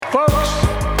Folks,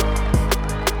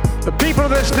 the people of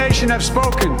this nation have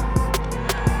spoken.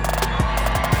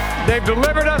 They've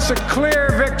delivered us a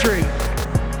clear victory,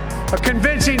 a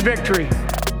convincing victory.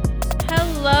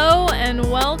 Hello and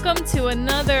welcome to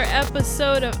another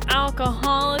episode of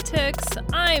Alcoholitics.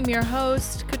 I'm your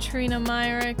host, Katrina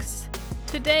Myricks.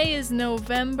 Today is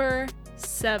November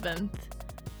 7th,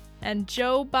 and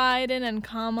Joe Biden and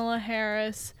Kamala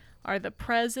Harris are the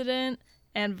president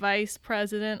and vice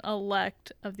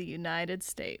president-elect of the United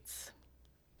States.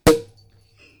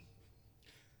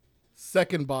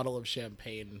 Second bottle of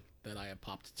champagne that I have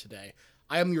popped today.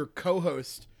 I am your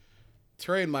co-host,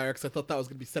 Terrain Myricks. I thought that was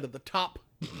going to be said at the top.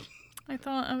 I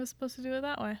thought I was supposed to do it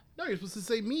that way. No, you're supposed to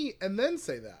say me and then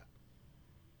say that.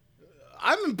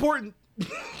 I'm important.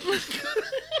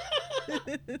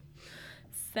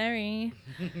 Sorry.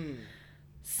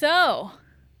 So,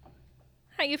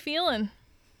 how you feeling?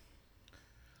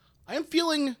 I am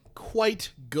feeling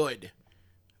quite good.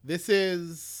 This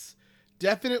is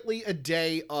definitely a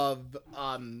day of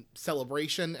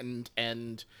celebration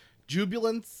and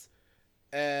jubilance,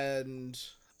 and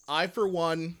I, for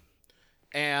one,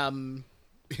 am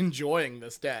enjoying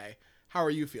this day. How are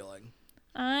you feeling?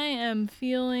 I am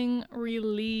feeling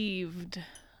relieved.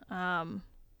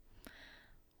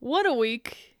 What a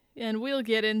week, and we'll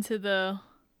get into the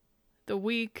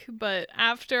week, but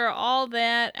after all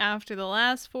that, after the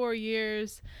last 4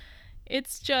 years,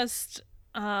 it's just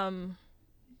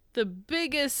the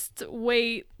biggest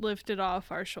weight lifted off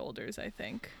our shoulders, I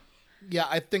think. Yeah,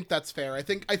 I think that's fair. I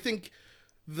think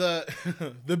the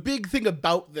the big thing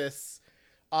about this,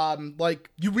 we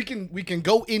can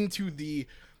go into the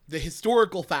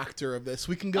historical factor of this.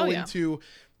 We can go into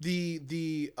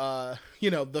the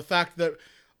fact that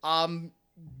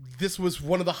this was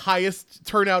one of the highest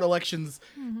turnout elections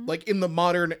like in the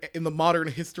modern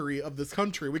history of this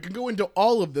country. We can go into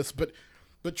all of this, but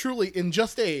truly in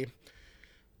just a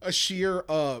sheer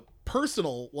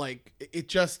personal, like, it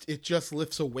just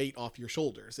lifts a weight off your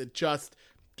shoulders. It just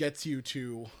gets you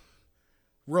to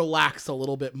relax a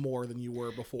little bit more than you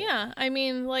were before. Yeah, I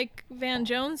mean, like Van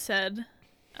Jones said,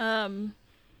 I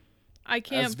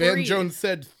can't As Van breathe. Jones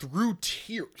said, through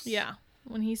tears. Yeah,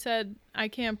 when he said, I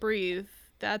can't breathe,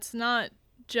 that's not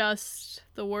just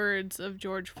the words of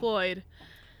George Floyd.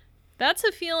 That's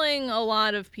a feeling a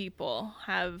lot of people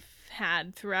have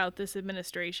had throughout this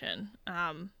administration.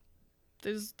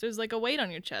 There's like a weight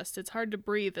on your chest. It's hard to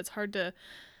breathe. It's hard to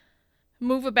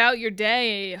move about your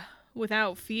day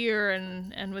without fear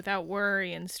and without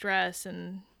worry and stress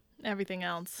and everything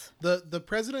else. The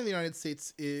president of the United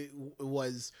States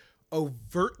was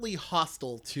overtly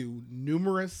hostile to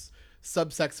numerous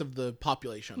subsects of the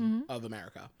population of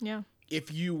America. Yeah.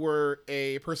 If you were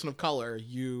a person of color,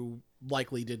 you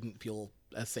likely didn't feel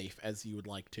as safe as you would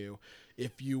like to.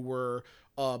 If you were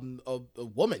a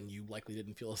woman, you likely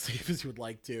didn't feel as safe as you would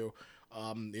like to.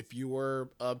 If you were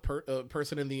a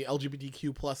person in the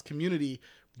LGBTQ plus community,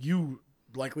 you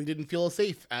likely didn't feel as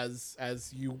safe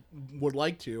as you would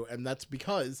like to. And that's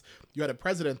because you had a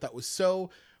president that was so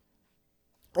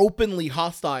openly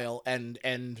hostile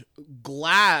and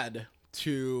glad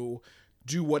to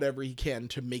do whatever he can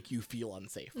to make you feel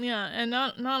unsafe. Yeah, and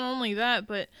not only that,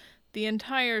 but the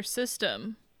entire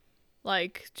system,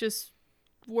 like, just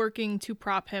working to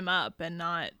prop him up and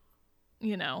not,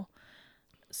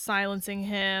 silencing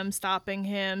him, stopping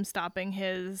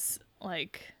his,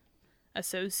 like,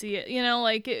 associate,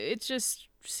 it's just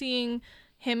seeing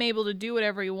him able to do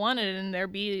whatever he wanted and there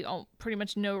be pretty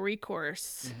much no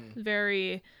recourse.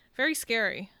 Very, very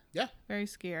scary. Yeah. Very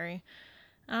scary.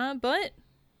 But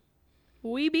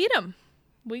we beat him.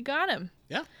 We got him.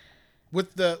 Yeah.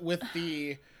 With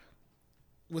the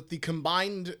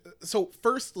combined, so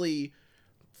firstly,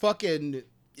 fucking,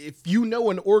 if you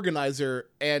know an organizer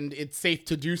and it's safe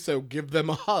to do so, give them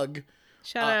a hug.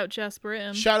 Shout out Jess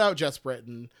Britton. Shout out Jess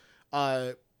Britton.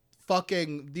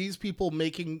 Fucking these people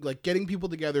getting people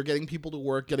together, getting people to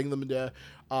work, getting them to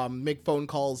make phone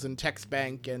calls and text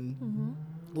bank. And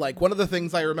like, one of the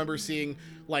things I remember seeing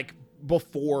right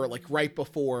before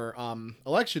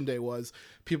election day was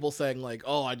people saying like,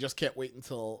 oh, I just can't wait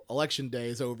until election day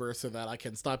is over so that I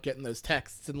can stop getting those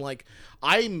texts. And like,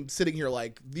 I'm sitting here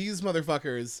like, these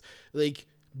motherfuckers, like,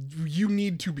 you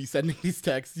need to be sending these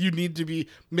texts. You need to be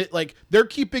like, they're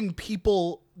keeping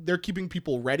people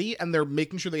ready, and they're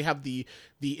making sure they have the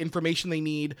information they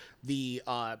need, the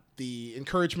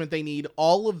encouragement they need,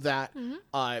 all of that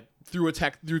through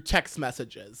text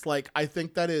messages. Like, I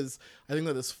think that is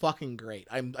fucking great.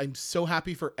 I'm so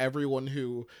happy for everyone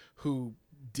who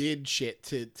did shit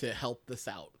to help this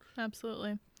out.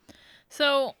 Absolutely.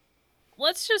 So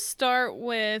let's just start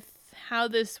with how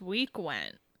this week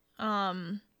went.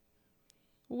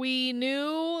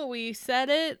 We said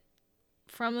it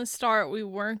from the start, we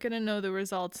weren't going to know the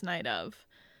results night of.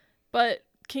 But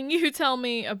can you tell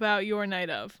me about your night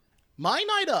of? My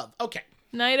night of? Okay.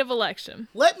 Night of election.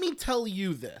 Let me tell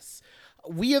you this.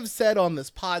 We have said on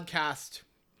this podcast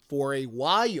for a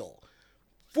while,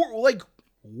 for like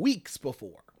weeks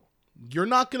before, you're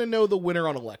not going to know the winner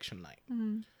on election night.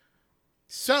 Mm-hmm.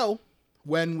 So,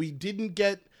 when we didn't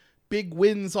get big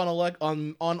wins on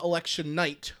election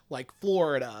night, like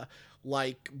Florida,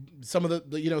 like some of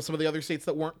the some of the other states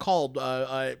that weren't called,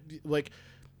 like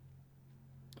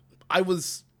I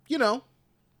was,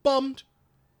 bummed,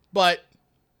 but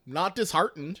not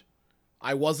disheartened.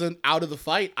 I wasn't out of the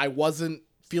fight. I wasn't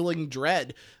feeling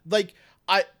dread. Like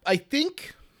I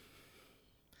think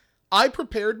I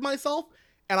prepared myself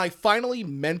and I finally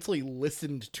mentally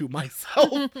listened to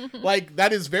myself. Like,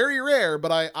 that is very rare,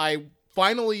 but I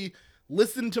finally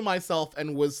listened to myself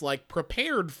and was like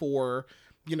prepared for,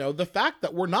 the fact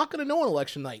that we're not going to know on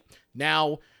election night.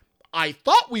 Now, I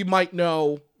thought we might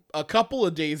know a couple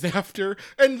of days after,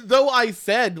 and though I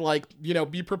said, like,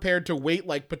 be prepared to wait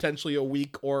like potentially a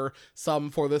week or some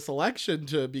for this election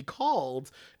to be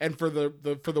called and for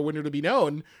the winner to be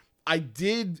known, I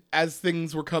did, as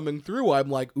things were coming through, I'm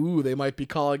like, ooh, they might be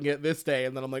calling it this day,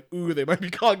 and then I'm like, ooh, they might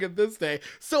be calling it this day.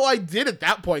 So I did at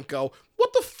that point go,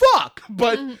 what the fuck?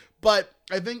 But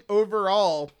I think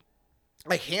overall,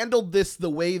 I handled this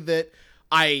the way that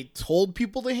I told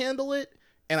people to handle it,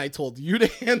 and I told you to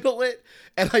handle it,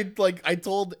 and I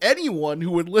told anyone who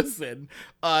would listen,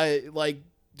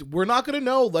 we're not gonna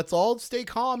know. Let's all stay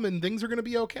calm, and things are gonna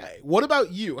be okay. What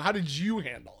about you? How did you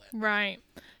handle it? Right.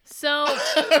 So,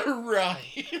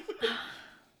 right.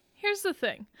 Here's the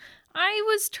thing. I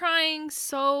was trying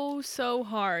so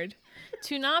hard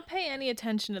to not pay any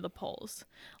attention to the polls.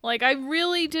 Like, I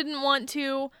really didn't want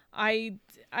to. I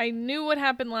knew what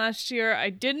happened last year. I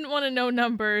didn't want to know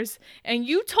numbers. And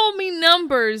you told me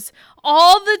numbers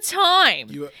all the time.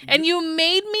 And you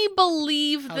made me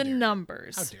believe the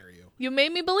numbers. How dare you? You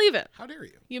made me believe it. How dare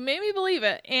you? You made me believe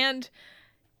it. And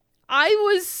I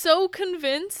was so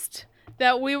convinced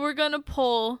that we were going to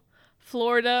pull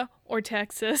Florida or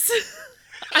Texas.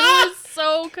 I was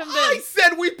so convinced. I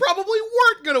said we probably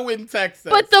weren't going to win Texas.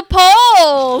 But the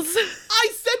polls. I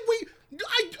said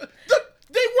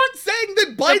they weren't saying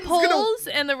that Biden's going to. The polls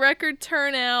and the record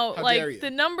turnout, How like the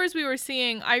numbers we were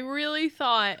seeing, I really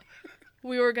thought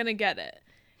we were going to get it.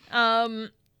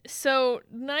 So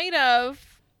night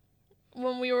of,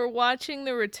 when we were watching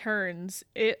the returns,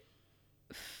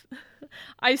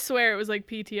 I swear it was like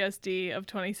PTSD of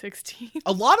 2016.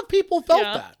 A lot of people felt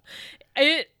that.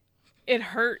 It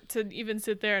hurt to even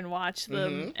sit there and watch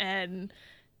them, and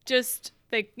just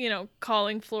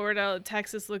calling Florida,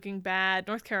 Texas looking bad,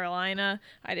 North Carolina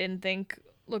I didn't think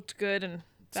looked good, and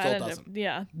that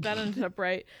ended up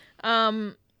right.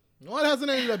 Well, it hasn't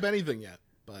ended up anything yet,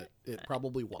 but it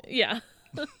probably won't. Yeah.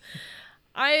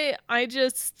 It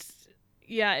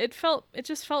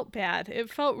just felt bad. It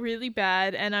felt really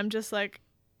bad, and I'm just like,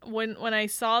 when I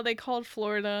saw they called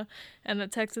Florida and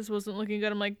that Texas wasn't looking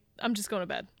good, I'm like, I'm just going to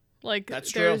bed. Like,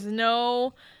 That's there's true.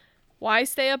 no, why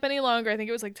stay up any longer? I think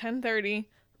it was like 10:30. I'm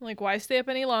like, why stay up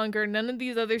any longer? None of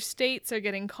these other states are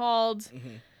getting called.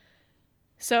 Mm-hmm.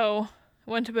 So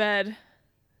went to bed,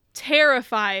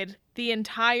 terrified the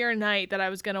entire night that I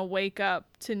was going to wake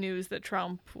up to news that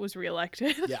Trump was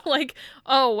reelected. Yeah. Like,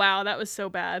 oh, wow, that was so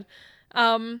bad.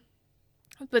 But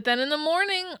then in the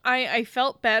morning, I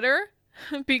felt better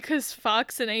because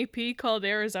Fox and AP called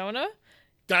Arizona.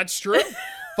 That's true.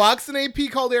 Fox and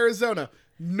AP called Arizona.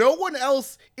 No one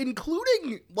else,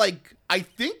 including, like, I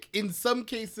think in some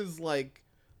cases, like,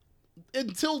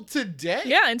 until today.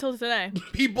 Yeah, until today.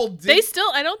 People did.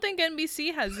 I don't think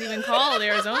NBC has even called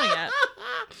Arizona yet.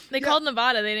 They called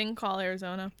Nevada. They didn't call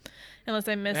Arizona. Unless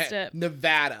I missed it.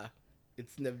 Nevada.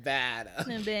 It's Nevada.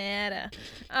 Nevada.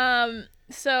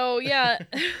 So, yeah.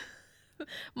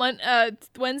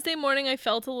 Wednesday morning, I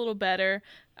felt a little better.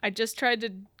 I just tried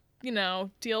to,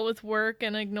 deal with work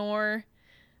and ignore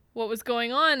what was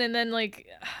going on. And then, like,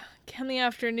 in the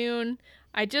afternoon,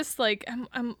 I just, like,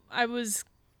 I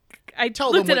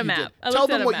looked at a map. Tell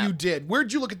them what you did.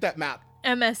 Where'd you look at that map?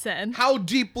 MSN. How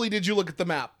deeply did you look at the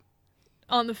map?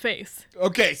 On the face.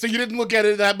 Okay, so you didn't look at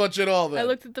it that much at all then. I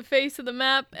looked at the face of the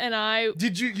map, and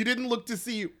you didn't look to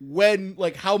see when,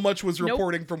 like, how much was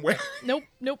reporting from where? Nope.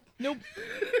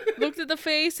 Looked at the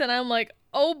face, and I'm like,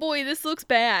 oh boy, this looks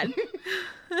bad.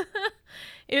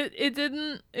 It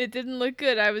didn't look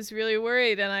good. I was really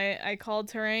worried, and I called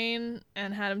Terrain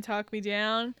and had him talk me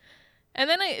down. And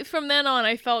then from then on,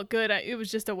 I felt good. It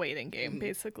was just a waiting game,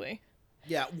 basically.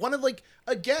 Yeah, one of like,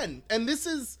 again, and this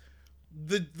is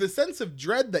the sense of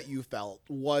dread that you felt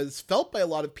was felt by a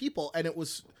lot of people, and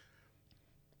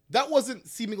that wasn't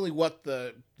seemingly what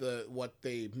what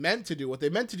they meant to do. What they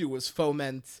meant to do was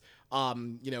foment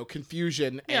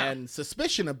confusion and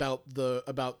suspicion about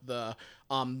the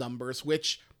numbers,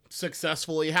 which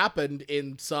successfully happened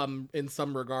in some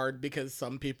regard, because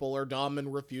some people are dumb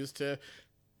and refuse to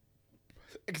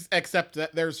accept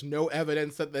that there's no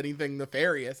evidence that anything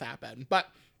nefarious happened. But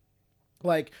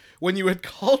like, when you had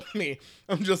called me,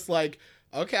 I'm just like,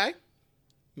 okay,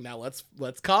 now let's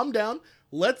calm down.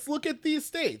 Let's look at these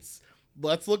states.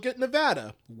 Let's look at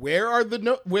Nevada. Where are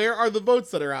the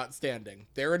votes that are outstanding?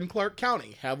 They're in Clark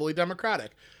County, heavily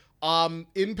Democratic.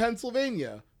 In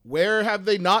Pennsylvania, where have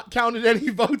they not counted any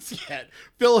votes yet?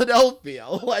 Philadelphia.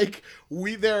 Like,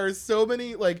 there are so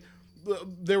many, like,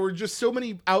 there were just so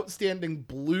many outstanding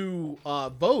blue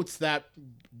votes that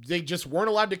they just weren't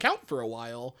allowed to count for a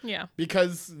while. Yeah.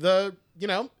 Because the,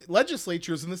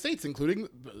 legislatures in the states, including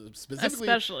specifically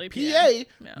especially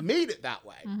PA, made it that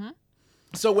way. Mm-hmm.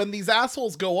 So when these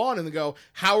assholes go on and they go,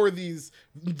 how are these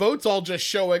votes all just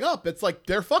showing up? It's like,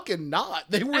 they're fucking not.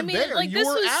 They were there. Like, you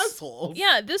were assholes.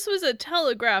 Yeah, this was a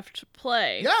telegraphed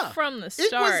play from the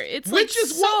start. It's which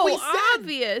is so what we said.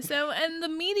 obvious. And the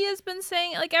media's been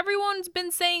saying, like, everyone's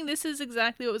been saying this is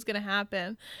exactly what was going to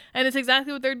happen. And it's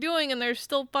exactly what they're doing. And there's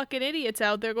still fucking idiots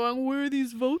out there going, where are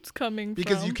these votes coming from?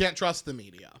 Because you can't trust the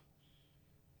media.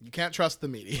 You can't trust the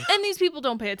media. And these people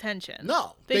don't pay attention.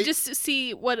 No. They just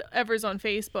see whatever's on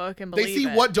Facebook and believe it. They see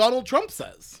what Donald Trump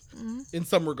says, in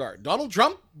some regard. Donald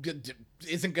Trump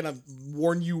isn't going to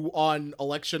warn you on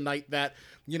election night that,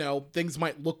 things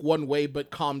might look one way,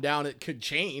 but calm down, it could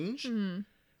change. Mm-hmm.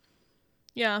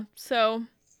 Yeah, so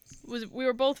we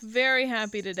were both very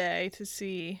happy today to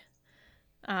see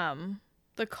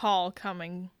the call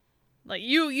coming. Like,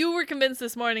 you were convinced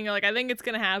this morning. You're like, I think it's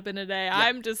going to happen today. Yeah.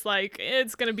 I'm just like,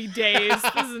 it's going to be days.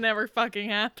 This is never fucking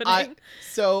happening.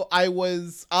 So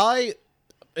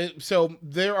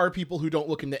there are people who don't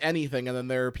look into anything, and then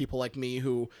there are people like me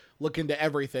who look into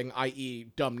everything, i.e.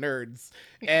 dumb nerds.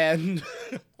 Yeah. And,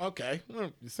 okay,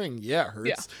 well, you're saying hurts.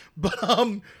 Yeah.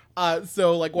 But,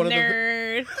 so, like, one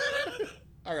Nerd. of the...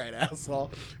 All right,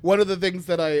 asshole. One of the things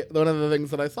that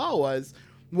I saw was...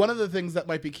 One of the things that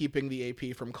might be keeping the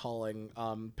AP from calling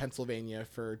Pennsylvania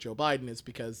for Joe Biden is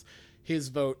because his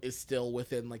vote is still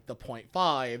within, like, the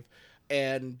 0.5,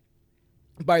 and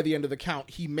by the end of the count,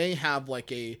 he may have, like,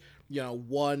 a,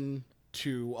 1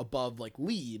 to above, like,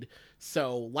 lead.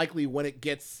 So likely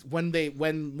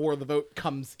when more of the vote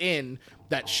comes in,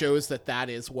 that shows that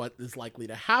is what is likely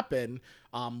to happen.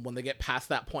 When they get past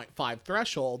that 0.5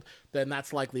 threshold, then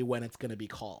that's likely when it's going to be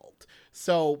called.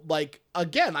 So, like,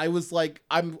 again, I was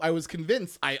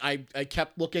convinced. I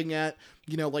kept looking at,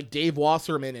 like Dave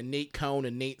Wasserman and Nate Cohn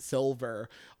and Nate Silver,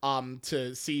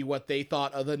 to see what they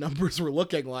thought of the numbers were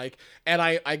looking like. And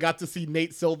I got to see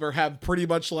Nate Silver have pretty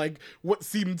much like what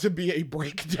seemed to be a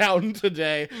breakdown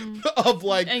today of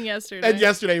like, and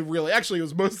yesterday, really, actually it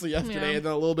was mostly yesterday and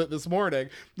then a little bit this morning.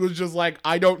 It was just like,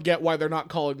 I don't get why they're not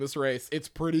calling this race. It's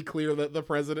pretty clear that the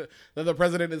president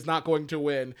is not going to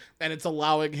win, and it's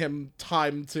allowing him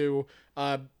time to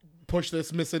push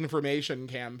this misinformation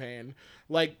campaign.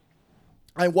 Like,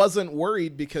 I wasn't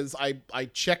worried because I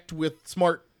checked with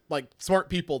smart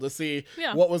people to see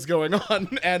what was going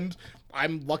on, and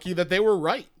I'm lucky that they were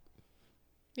right.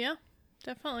 Yeah,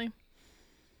 definitely.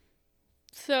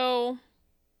 So,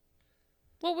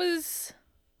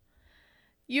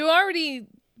 you already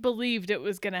believed it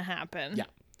was going to happen. Yeah.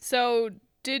 So,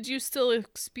 did you still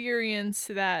experience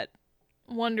that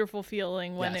wonderful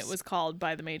feeling when it was called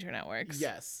by the major networks?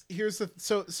 Yes. Here's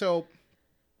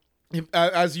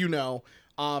as you know,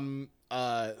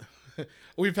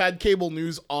 we've had cable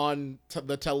news on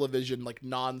the television like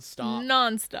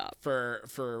nonstop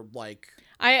for like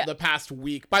the past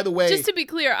week. By the way, just to be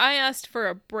clear, I asked for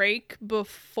a break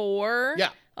before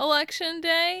election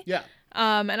day. Yeah.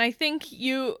 And I think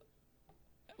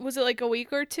was it like a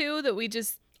week or two that we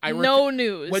just no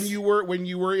news. When you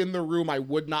were in the room, I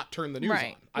would not turn the news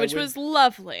on. Which was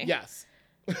lovely. Yes.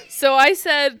 So I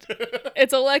said,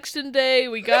 it's election day.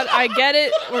 I get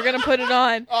it. We're going to put it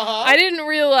on. Uh-huh. I didn't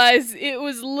realize it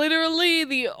was literally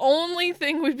the only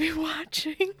thing we'd be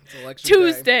watching.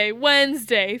 Tuesday, day.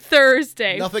 Wednesday,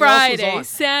 Thursday, Nothing Friday, else was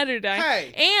on. Saturday.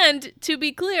 Hey. And to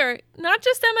be clear, not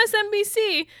just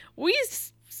MSNBC, we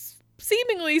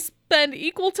seemingly spend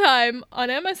equal time on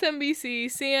MSNBC,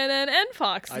 CNN, and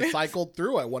Fox News. I cycled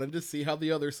through. I wanted to see how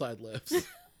the other side lives.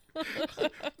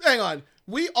 Hang on.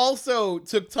 We also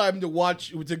took time to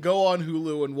go on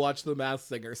Hulu and watch The Masked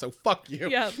Singer, so fuck you.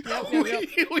 Yep.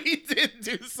 We did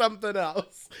do something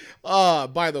else.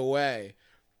 By the way,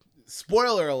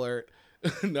 spoiler alert.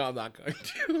 No, I'm not going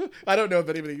to. I don't know if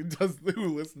anybody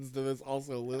who listens to this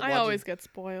also I always get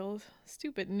spoiled.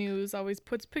 Stupid news always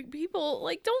puts people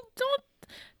like don't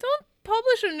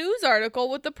publish a news article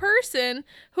with the person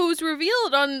who's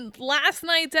revealed on last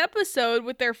night's episode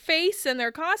with their face and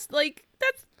their cost. Like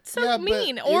that's so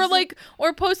mean.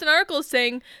 Or post an article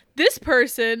saying this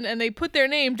person and they put their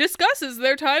name discusses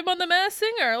their time on The Masked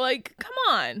Singer. Like, come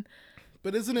on.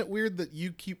 But isn't it weird that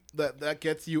you keep that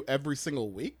gets you every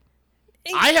single week?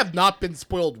 I have not been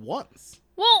spoiled once.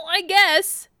 Well, I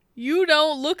guess you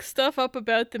don't look stuff up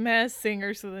about The Masked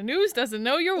Singer, so the news doesn't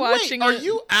know you're watching. Are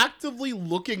you actively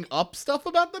looking up stuff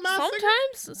about The Masked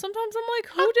Singer? Sometimes I'm like,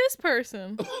 who this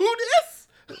person? Who this?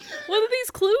 What do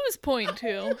these clues point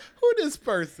to? Who this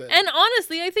person? And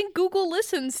honestly, I think Google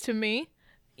listens to me.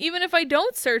 Even if I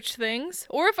don't search things,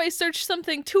 or if I search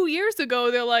something 2 years ago,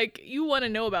 they're like, you want to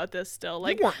know about this still.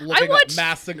 Like, you weren't looking up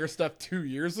Masked Singer stuff 2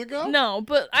 years ago? No,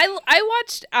 but I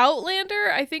watched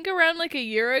Outlander, I think around like a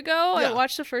year ago. Yeah. I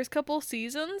watched the first couple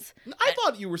seasons. I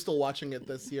thought you were still watching it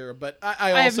this year, but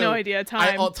I have no idea.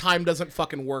 Time doesn't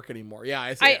fucking work anymore. Yeah,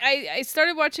 I see. I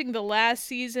started watching the last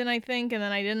season, I think, and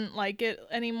then I didn't like it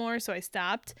anymore, so I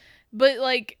stopped. But,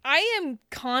 like, I am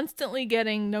constantly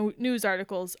getting news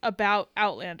articles about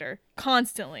Outlander.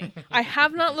 Constantly. I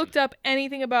have not looked up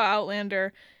anything about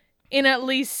Outlander in at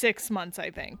least 6 months, I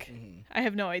think. Mm-hmm. I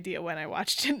have no idea when I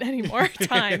watched it anymore.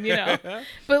 Time, you know.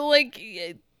 But, like,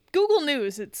 Google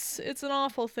News, it's an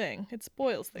awful thing. It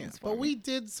spoils things for me.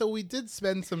 But we did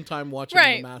spend some time watching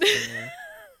right. The Masked Singer.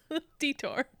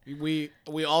 Detour. We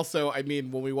also, I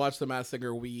mean, when we watched The Masked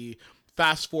Singer, we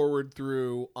fast forward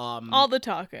through all the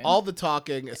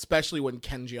talking, especially when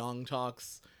Ken Jeong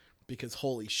talks, because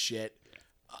holy shit.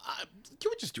 Can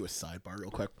we just do a sidebar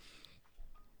real quick?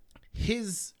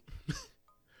 His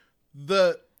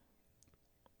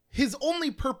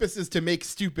only purpose is to make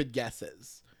stupid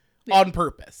guesses on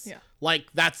purpose. Yeah. Like,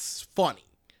 that's funny.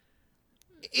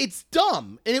 It's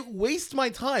dumb and it wastes my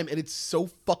time and it's so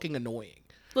fucking annoying.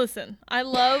 Listen, I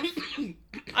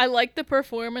like the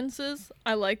performances.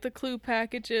 I like the clue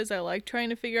packages. I like trying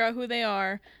to figure out who they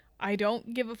are. I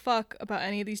don't give a fuck about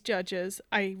any of these judges.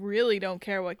 I really don't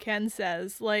care what Ken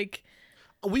says. Like,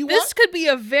 this could be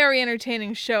a very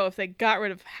entertaining show if they got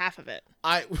rid of half of it.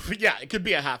 Yeah, it could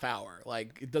be a half hour.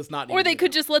 Like, it does not need or they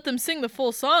could just let them sing the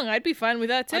full song. I'd be fine with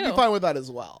that too. I'd be fine with that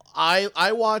as well.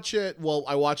 I watch it. Well,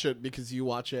 I watch it because you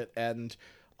watch it, and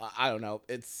I don't know.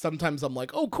 It's sometimes I'm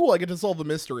like, oh, cool, I get to solve the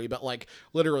mystery. But like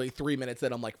literally 3 minutes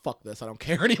in, I'm like, fuck this, I don't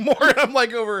care anymore. I'm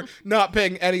like over not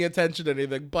paying any attention to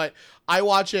anything. But I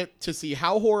watch it to see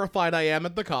how horrified I am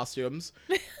at the costumes.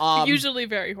 Usually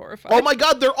very horrified. Oh my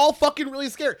God, they're all fucking really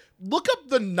scared. Look up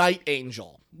the Night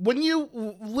Angel. When you,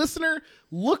 listener,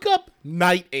 look up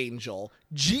Night Angel.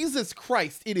 Jesus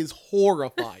Christ, it is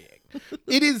horrifying.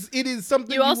 It is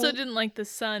something. You also didn't like the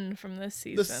sun from this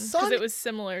season because it was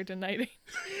similar to Night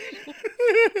Angel.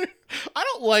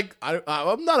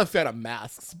 I'm not a fan of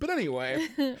masks, but anyway,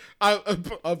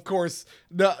 of course,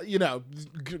 you know,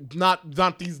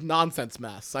 not these nonsense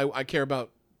masks. I care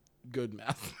about good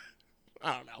masks.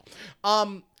 I don't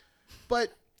know. But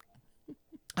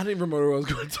I didn't even remember what I was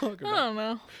going to talk about. I don't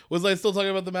know. Was I still talking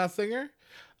about The Masked Singer?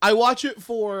 I watch it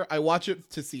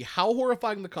to see how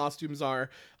horrifying the costumes are.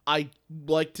 I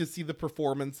like to see the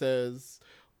performances.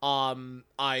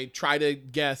 I try to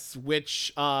guess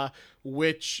which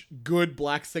good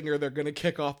black singer they're gonna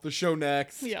kick off the show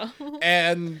next. Yeah.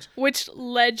 And which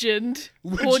legend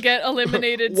will get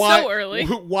eliminated so early.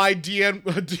 Why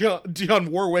Dionne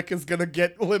Warwick is gonna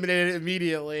get eliminated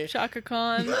immediately. Shaka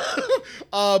Khan.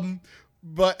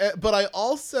 But I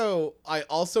also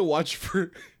watch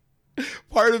for.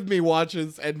 Part of me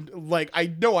watches and like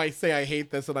I know I say I hate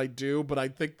this and I do, but I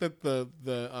think that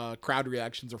the crowd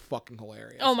reactions are fucking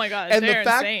hilarious. Oh my God, and they're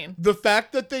insane. The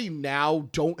fact that they now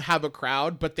don't have a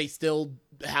crowd, but they still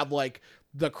have like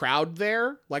the crowd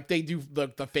there, like they do the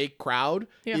fake crowd,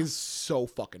 is so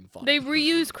fucking fun. They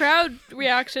reuse crowd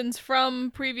reactions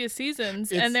from previous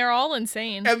seasons, and they're all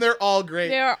insane. And they're all great.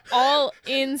 They are all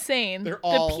insane.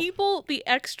 The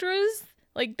extras.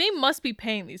 Like, they must be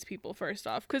paying these people first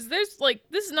off, because this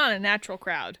is not a natural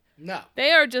crowd. No.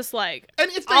 They are just like,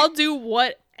 and I'll do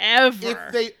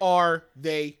whatever. If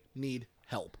they need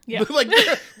help. Yeah.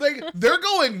 they're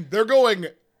going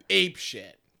ape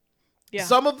shit. Yeah.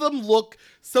 Some of them look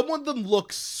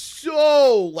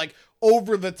so like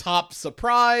over the top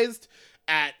surprised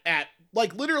at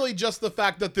Like, literally just the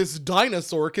fact that this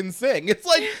dinosaur can sing. It's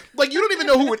like you don't even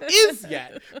know who it is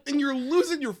yet. And you're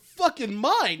losing your fucking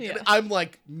mind. Yeah. And I'm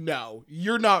like, no,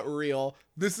 you're not real.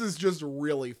 This is just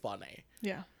really funny.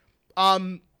 Yeah.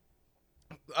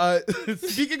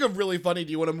 Speaking of really funny,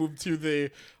 do you want to move to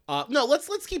the no, let's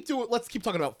keep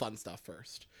talking about fun stuff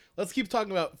first. Let's keep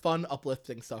talking about fun,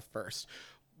 uplifting stuff first.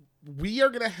 We are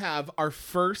going to have our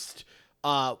first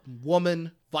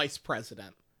woman vice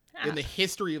president in the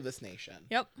history of this nation.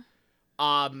 Yep.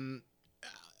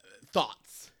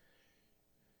 Thoughts?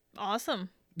 Awesome.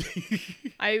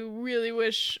 I really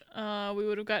wish we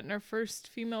would have gotten our first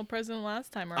female president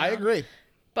last time around. I agree.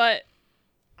 But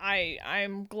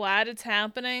I'm glad it's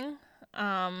happening.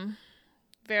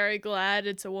 Very glad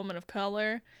it's a woman of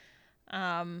color.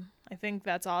 I think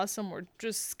that's awesome. We're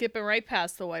just skipping right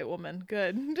past the white woman.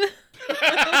 Good.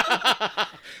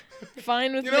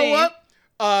 Fine with me. You know what?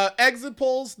 Exit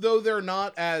polls, though they're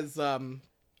not as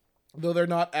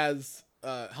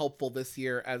helpful this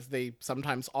year as they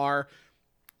sometimes are,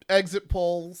 exit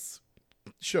polls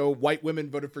show white women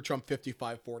voted for Trump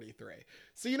 55-43.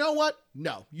 So you know what?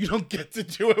 No, you don't get to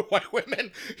do it, white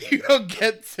women. You don't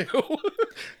get to.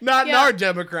 Not in our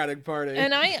Democratic Party.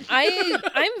 And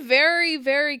I'm very,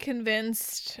 very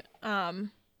convinced,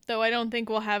 though I don't think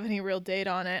we'll have any real data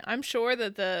on it. I'm sure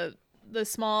that the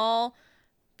small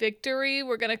victory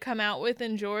we're going to come out with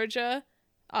in Georgia,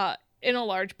 in a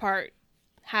large part,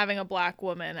 having a black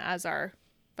woman as our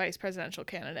vice presidential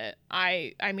candidate.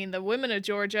 I mean, the women of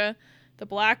Georgia, the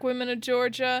black women of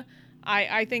Georgia,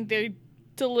 I think they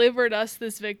delivered us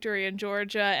this victory in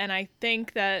Georgia, and I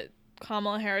think that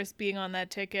Kamala Harris being on that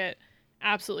ticket,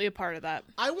 absolutely a part of that.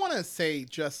 I want to say,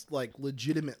 just like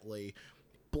legitimately,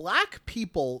 black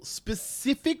people,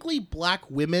 specifically black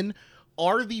women,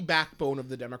 are the backbone of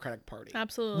the Democratic Party.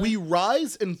 Absolutely. We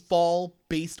rise and fall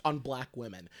based on black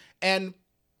women. And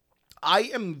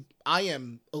I am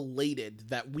elated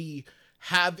that we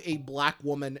have a black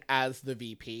woman as the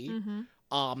VP. Mm-hmm.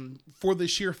 For the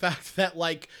sheer fact that,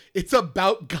 like, it's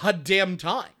about goddamn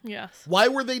time. Yes. Why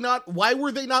were they not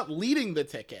leading the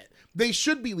ticket? They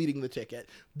should be leading the ticket.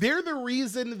 They're the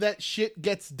reason that shit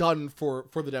gets done for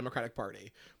the Democratic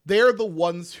Party. They're the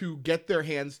ones who get their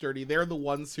hands dirty. They're the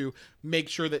ones who make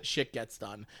sure that shit gets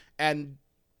done. And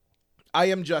I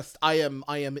am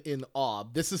in awe.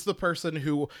 This is the person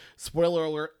who, spoiler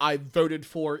alert, I voted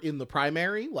for in the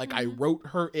primary. Like, mm-hmm. I wrote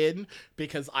her in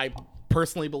because I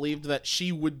personally believed that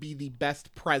she would be the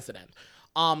best president.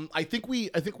 I think we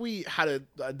had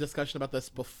a discussion about this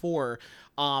before.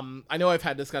 I know I've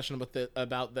had discussion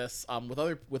about this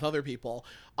with other people.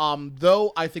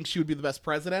 Though I think she would be the best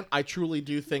president, I truly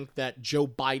do think that Joe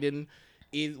Biden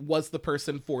was the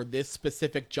person for this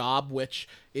specific job, which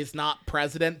is not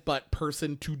president, but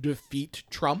person to defeat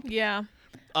Trump. Yeah.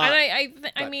 And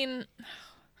I mean,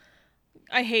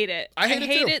 I hate it. I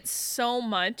hate it so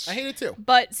much. I hate it too.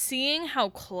 But seeing how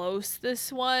close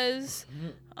this was,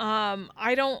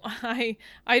 I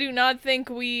do not think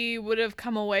we would have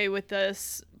come away with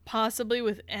this possibly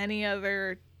with any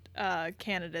other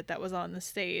candidate that was on the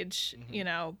stage, mm-hmm. you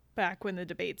know, back when the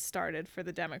debates started for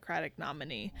the Democratic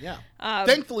nominee. Yeah.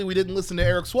 Thankfully, we didn't listen to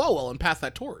Eric Swalwell and pass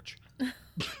that torch.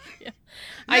 Yeah.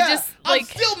 I'm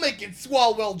still making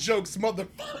Swalwell jokes,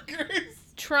 motherfuckers.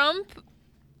 Trump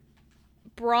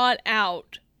brought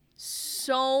out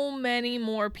so many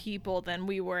more people than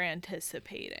we were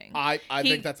anticipating. I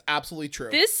think that's absolutely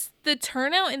true. The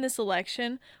turnout in this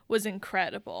election was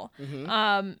incredible.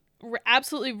 Mm-hmm.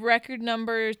 Absolutely record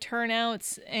number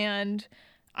turnouts, and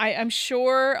I'm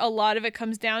sure a lot of it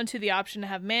comes down to the option to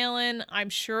have mail-in. I'm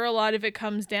sure a lot of it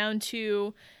comes down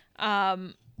to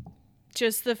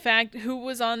just the fact who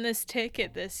was on this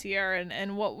ticket this year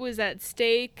and what was at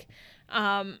stake.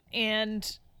 And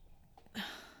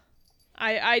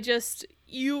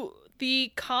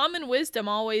the common wisdom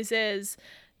always is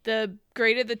the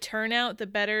greater the turnout, the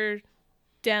better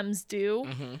Dems do.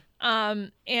 Mm-hmm.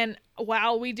 And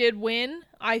while we did win,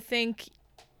 I think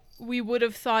we would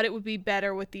have thought it would be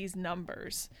better with these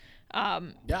numbers.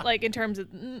 Like in terms of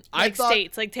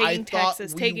states, like taking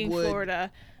Texas, taking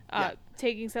Florida,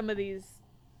 taking some of these.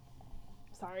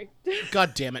 Sorry.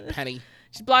 God damn it, Penny.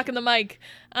 She's blocking the mic.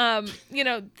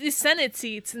 The Senate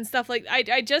seats and stuff like.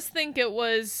 I just think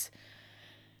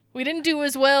we didn't do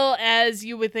as well as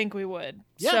you would think we would.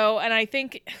 Yeah. So, and I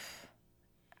think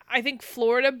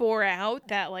Florida bore out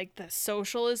that, like, the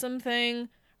socialism thing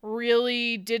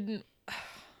really didn't.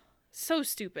 So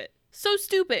stupid.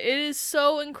 It is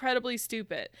so incredibly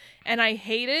stupid. And I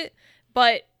hate it,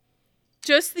 but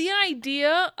just the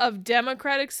idea of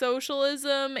democratic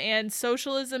socialism and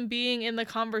socialism being in the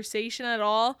conversation at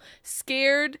all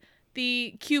scared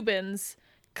the Cubans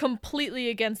completely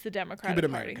against the Democratic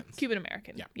Cuban Party. Americans. Cuban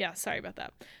American. Yeah. Yeah, sorry about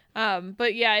that.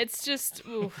 But yeah, it's just,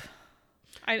 oof.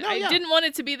 I yeah. didn't want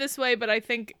it to be this way, but I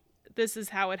think this is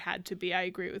how it had to be. I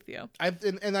agree with you.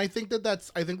 And I think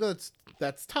that's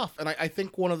tough. And I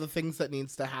think one of the things that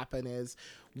needs to happen is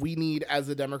we need, as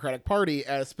a Democratic Party,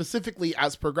 specifically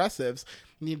as progressives,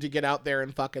 need to get out there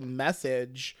and fucking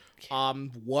message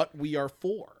what we are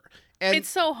for. And It's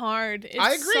so hard.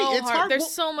 I agree. So It's hard. There's Well-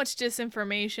 so much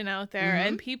disinformation out there,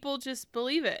 and people just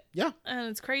believe it. Yeah. And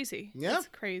it's crazy. Yeah. It's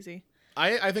crazy.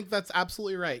 I think that's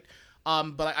absolutely right.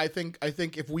 But I think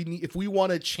if we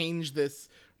want to change this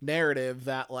narrative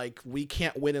that like we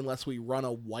can't win unless we run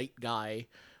a white guy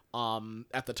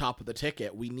at the top of the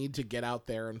ticket, we need to get out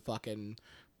there and fucking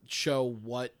show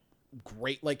what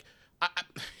great, like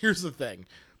here's the thing.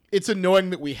 It's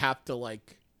annoying that we have to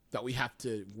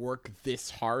work this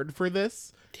hard for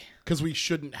this, because we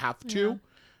shouldn't have to. Yeah.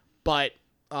 But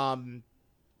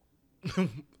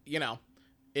you know,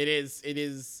 it is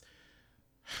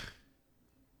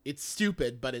it's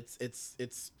stupid, but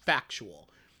it's factual.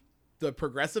 The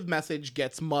progressive message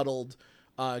gets muddied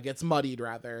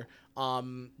rather,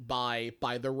 by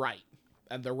the right.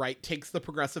 And the right takes the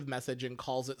progressive message and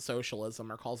calls it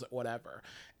socialism or calls it whatever.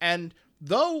 And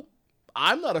though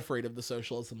I'm not afraid of the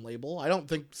socialism label, I don't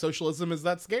think socialism is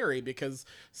that scary, because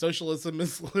socialism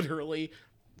is literally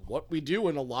what we do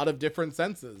in a lot of different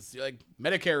senses. Like,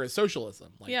 Medicare is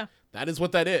socialism. Like, Yeah. that is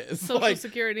what that is. Social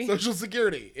Security. Social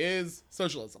Security is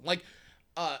socialism. Like,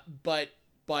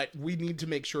 but we need to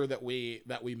make sure that we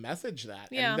message that,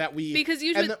 Yeah. and that we, Because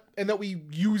usually- and that we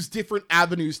use different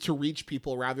avenues to reach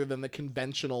people rather than the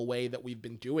conventional way that we've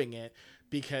been doing it,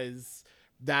 because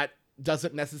that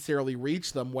doesn't necessarily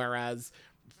reach them. Whereas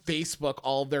Facebook,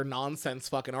 all of their nonsense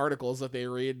fucking articles that they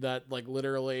read, that like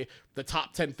literally the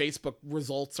top 10 Facebook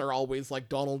results are always like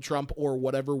Donald Trump or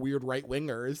whatever weird right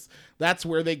wingers. That's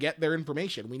where they get their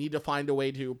information. We need to find a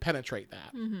way to penetrate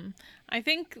that. I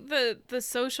think the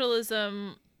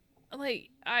socialism,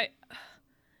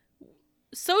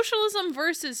 socialism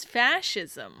versus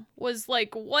fascism was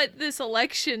like what this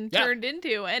election Yeah. turned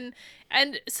into, and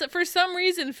so for some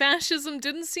reason fascism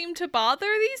didn't seem to bother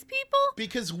these people.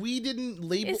 Because we didn't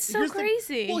label. It's so here's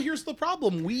crazy. Here's the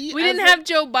problem. We Didn't have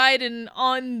Joe Biden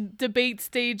on debate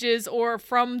stages or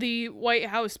from the White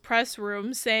House press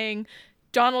room saying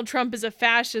Donald Trump is a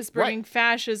fascist, bringing Right.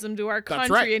 fascism to our That's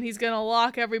country, right. and he's gonna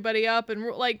lock everybody up, and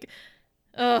like,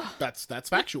 ugh. That's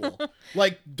factual.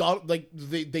 we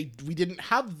didn't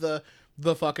have the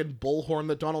fucking bullhorn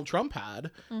that Donald Trump had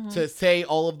to say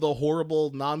all of the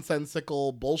horrible,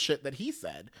 nonsensical bullshit that he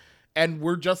said. And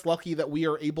we're just lucky that we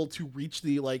are able to reach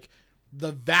the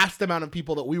vast amount of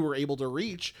people that we were able to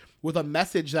reach with a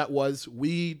message that was,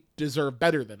 we deserve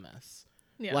better than this.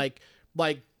 Yeah.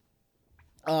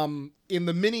 In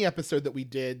the mini episode that we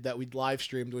did, that we live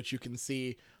streamed, which you can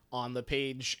see on the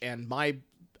page and my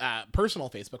personal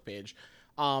Facebook page,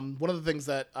 one of the things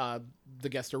that the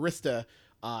guest Arista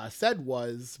said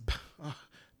was,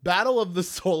 Battle of the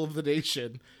Soul of the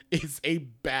Nation is a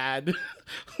bad,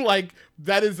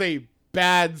 that is a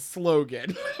bad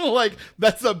slogan.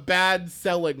 That's a bad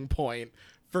selling point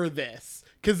for this.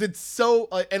 Because it's so,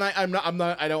 and I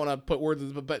don't want to put words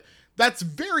in this, but that's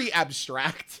very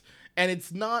abstract, and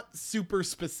it's not super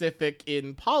specific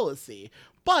in policy.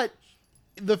 But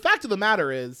the fact of the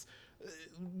matter is,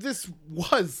 this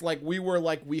was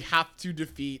we have to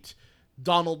defeat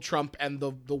Donald Trump, and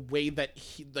the way that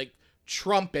he,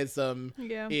 Trumpism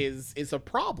is a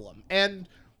problem. And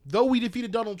though we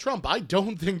defeated Donald Trump, I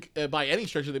don't think by any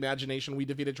stretch of the imagination we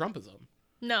defeated Trumpism.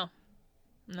 No,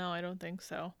 I don't think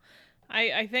so.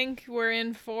 I think we're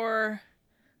in for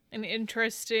an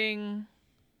interesting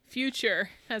future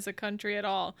as a country at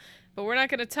all, but we're not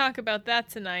going to talk about that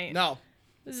tonight. No.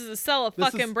 This is a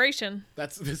cella-fucking-bration.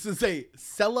 This is a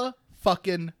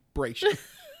cella-fucking-bration.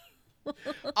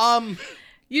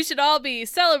 You should all be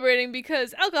celebrating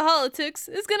because Alcoholics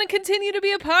is going to continue to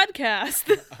be a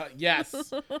podcast.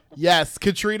 Yes,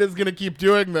 Katrina's gonna keep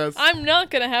doing this. I'm not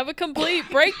going to have a complete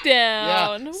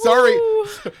breakdown. Yeah, Woo!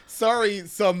 sorry,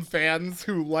 some fans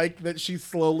who like that she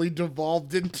slowly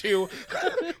devolved into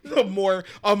a more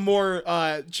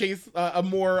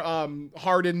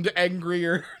hardened,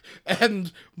 angrier,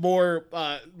 and more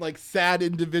sad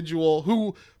individual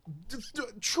who,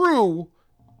 true,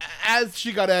 as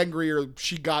she got angrier,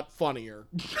 she got funnier.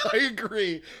 I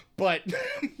agree, but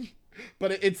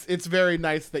it's very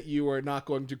nice that you are not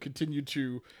going to continue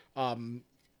to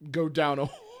go down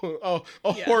a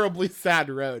horribly sad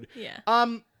road. Yeah.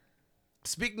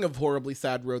 Speaking of horribly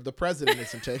sad road, the president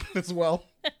isn't taking as well.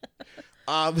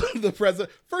 The president.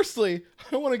 Firstly,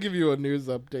 I want to give you a news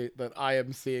update that I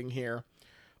am seeing here.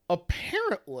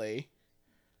 Apparently,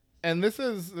 and this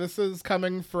is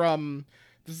coming from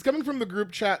the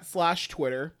group chat /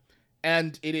 Twitter,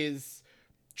 and it is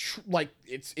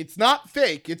it's not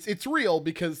fake. It's real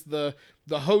because the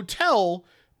hotel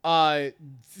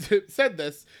said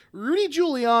this. Rudy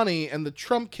Giuliani and the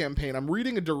Trump campaign. I'm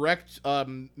reading a direct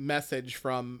message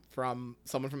from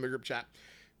someone from the group chat.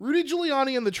 Rudy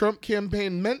Giuliani and the Trump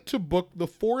campaign meant to book the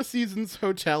Four Seasons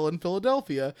Hotel in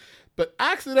Philadelphia, but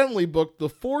accidentally booked the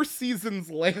Four Seasons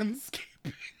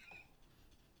landscape.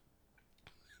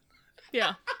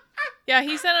 Yeah. Yeah,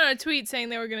 he sent out a tweet saying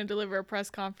they were going to deliver a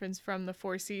press conference from the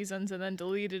Four Seasons and then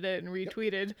deleted it and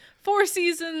retweeted Four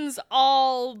Seasons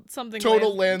all something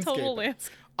Total landscape.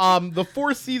 The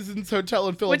Four Seasons Hotel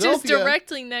in Philadelphia, which is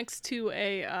directly next to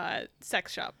a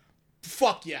sex shop.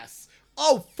 Fuck yes.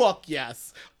 Oh fuck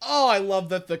yes. Oh, I love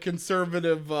that the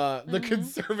conservative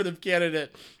conservative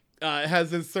candidate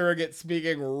has his surrogate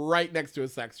speaking right next to a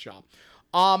sex shop.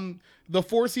 The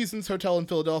Four Seasons Hotel in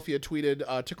Philadelphia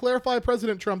tweeted, to clarify,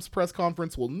 President Trump's press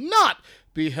conference will not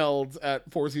be held at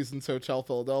Four Seasons Hotel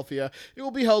Philadelphia. It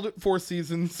will be held at Four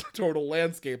Seasons Total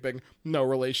Landscaping, no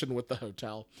relation with the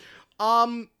hotel.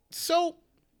 So...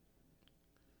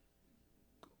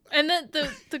 And then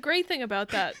the great thing about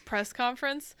that press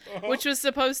conference, which was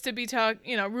supposed to be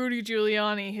Rudy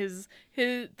Giuliani,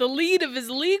 the lead of his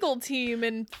legal team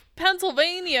in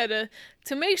Pennsylvania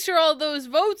to make sure all those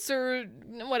votes are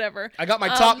whatever. I got my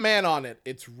top man on it.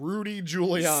 It's Rudy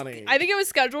Giuliani. I think it was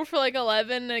scheduled for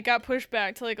 11 and it got pushed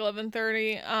back to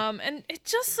 11:30. And it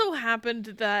just so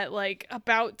happened that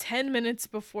about 10 minutes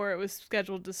before it was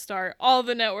scheduled to start, all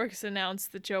the networks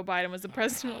announced that Joe Biden was the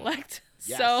president-elect.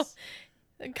 Yes. So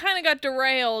it kind of got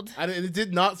derailed. It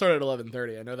did not start at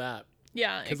 11:30. I know that.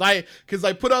 Yeah. Because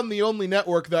I put on the only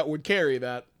network that would carry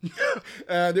that,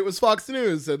 and it was Fox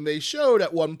News, and they showed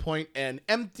at one point an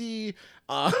empty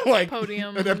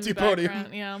podium. An empty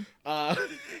podium. Yeah.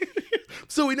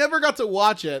 So we never got to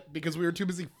watch it because we were too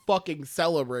busy fucking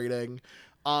celebrating.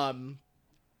 By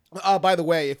the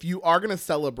way, if you are gonna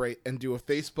celebrate and do a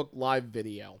Facebook Live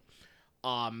video,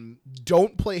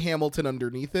 don't play Hamilton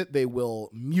underneath it. They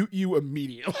will mute you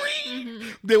immediately. Mm-hmm.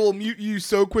 They will mute you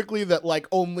so quickly that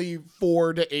only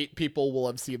 4 to 8 people will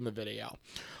have seen the video.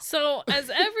 So,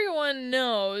 as everyone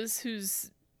knows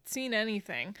who's seen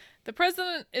anything, the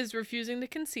president is refusing to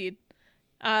concede.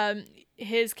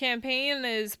 His campaign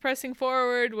is pressing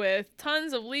forward with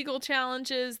tons of legal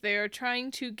challenges. They are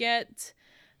trying to get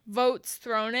votes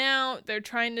thrown out. They're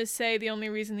trying to say the only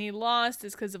reason he lost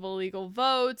is because of illegal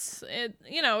votes.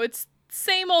 It's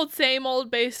same old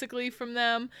basically from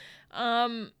them.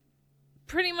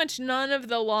 Pretty much none of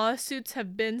the lawsuits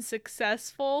have been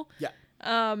successful. Yeah.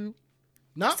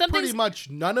 Pretty much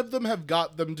none of them have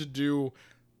got them to do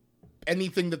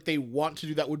anything that they want to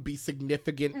do that would be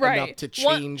significant enough to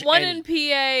change. One in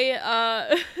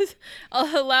PA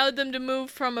allowed them to move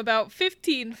from about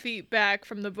 15 feet back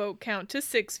from the vote count to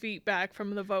 6 feet back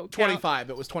from the vote count.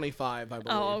 25. It was 25, I believe.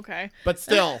 Oh, okay. But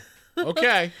still,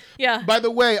 okay. Yeah. By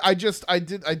the way, I did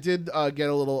get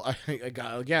a little.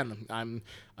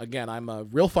 I'm a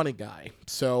real funny guy,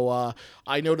 so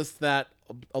I noticed that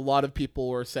a lot of people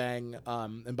were saying,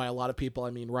 and by a lot of people I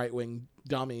mean right-wing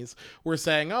dummies, were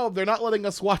saying, oh, they're not letting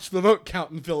us watch the vote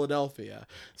count in Philadelphia.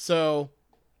 So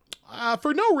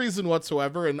for no reason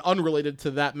whatsoever and unrelated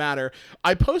to that matter,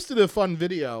 I posted a fun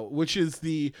video, which is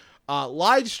the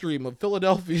live stream of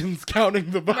Philadelphians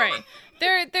counting the vote.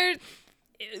 Right.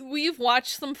 We've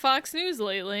watched some Fox News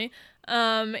lately,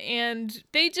 and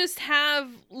they just have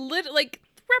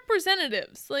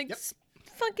representatives,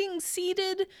 fucking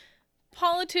seated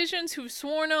politicians who've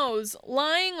sworn oaths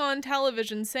lying on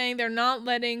television saying they're not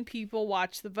letting people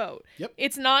watch the vote. Yep.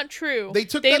 It's not true.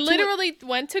 They literally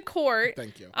went to court.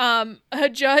 Thank you. A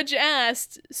judge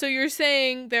asked, so you're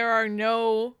saying there are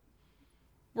no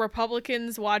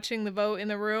Republicans watching the vote in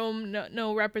the room?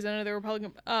 No representative of the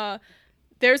Republican.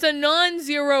 There's a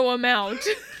non-zero amount.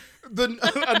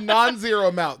 A non-zero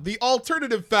amount. The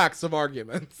alternative facts of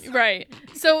arguments. Right.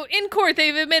 So in court,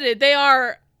 they've admitted they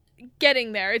are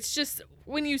getting there. It's just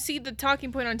when you see the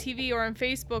talking point on TV or on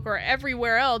Facebook or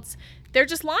everywhere else, they're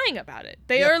just lying about it.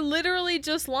 They are literally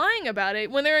just lying about it.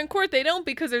 When they're in court, they don't,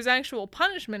 because there's actual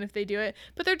punishment if they do it,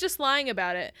 but they're just lying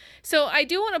about it. So I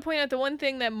do want to point out the one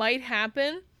thing that might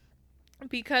happen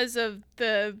because of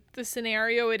the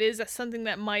scenario. It is something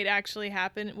that might actually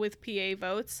happen with PA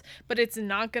votes, but it's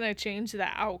not going to change the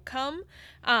outcome.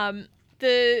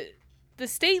 The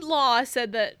state law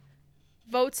said that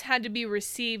votes had to be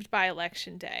received by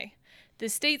Election Day. The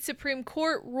state Supreme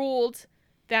Court ruled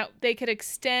that they could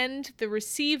extend the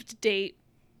received date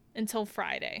until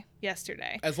Friday,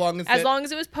 yesterday. As long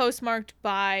as it was postmarked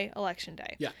by Election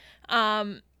Day. Yeah.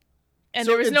 And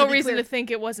So, there was and no to be reason clear- to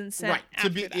think it wasn't sent right. after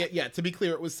To be that. to be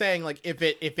clear, it was saying like if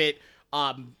it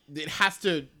it has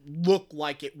to look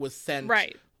like it was sent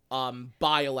Right.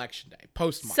 by Election Day,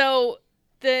 postmark. So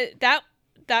that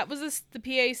was the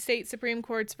PA State Supreme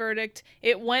Court's verdict.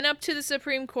 It went up to the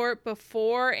Supreme Court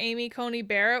before Amy Coney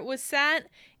Barrett was set,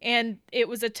 and it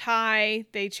was a tie.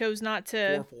 They chose not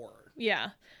to. 4-4. Yeah,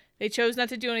 they chose not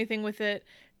to do anything with it.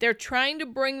 They're trying to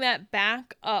bring that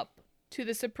back up to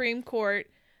the Supreme Court.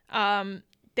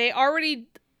 They already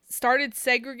started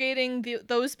segregating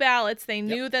those ballots. They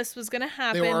knew this was going to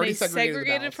happen. They were already They segregated the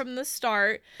segregated ballots. from the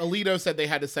start. Alito said they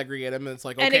had to segregate them, and it's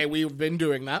like, And okay, we've been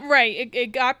doing that. Right. It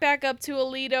got back up to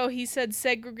Alito. He said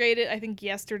segregated, I think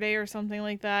yesterday or something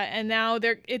like that. And now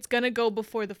it's going to go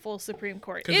before the full Supreme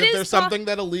Court. Because if there's something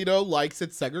that Alito likes,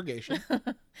 it's segregation.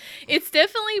 It's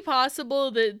definitely possible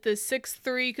that the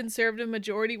 6-3 conservative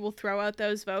majority will throw out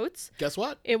those votes. Guess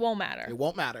what? It won't matter. It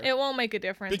won't matter. It won't make a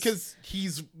difference. Because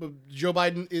Joe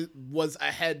Biden was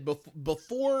ahead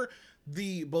before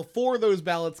those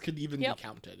ballots could even be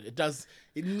counted.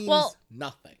 It means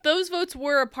nothing. Those votes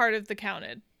were a part of the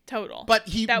counted total. But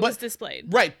was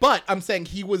displayed. Right, but I'm saying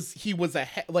he was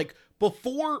ahead, like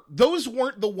before. Those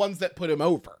weren't the ones that put him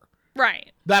over.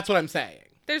 Right. That's what I'm saying.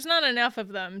 There's not enough of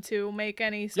them to make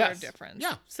any sort of difference.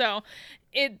 Yeah. So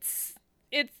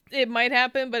it might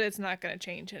happen, but it's not going to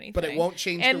change anything. But it won't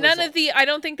change and the none results. of I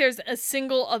don't think there's a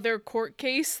single other court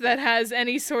case that has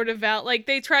any sort of like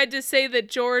they tried to say that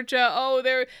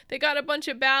Georgia, they got a bunch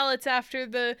of ballots after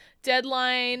the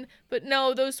deadline, but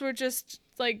no, those were just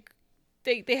like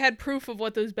they had proof of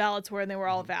what those ballots were and they were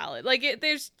all valid. Like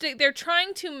they're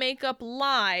trying to make up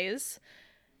lies,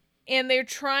 and they're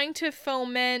trying to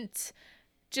foment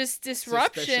just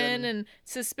disruption and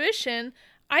suspicion.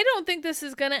 I don't think this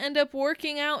is going to end up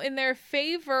working out in their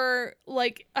favor,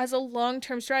 like as a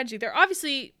long-term strategy.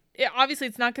 Obviously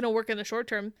it's not going to work in the short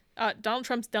term. Donald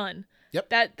Trump's done. Yep.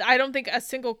 That I don't think a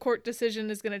single court decision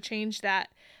is going to change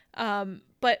that.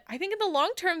 But I think in the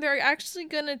long term, they're actually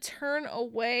going to turn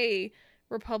away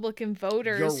Republican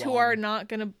voters who are not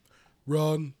going to.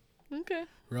 Wrong. Okay.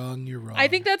 Wrong. You're wrong. I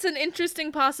think that's an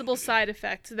interesting possible side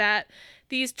effect, that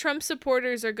these Trump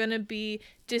supporters are going to be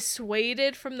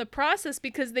dissuaded from the process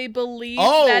because they believe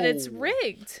that it's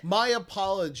rigged. My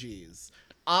apologies.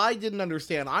 I didn't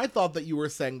understand. I thought that you were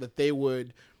saying that they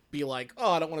would be like,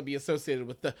 oh, I don't want to be associated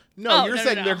with the. No, you're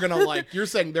saying they're going to you're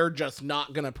saying they're just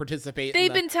not going to participate.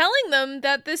 They've been telling them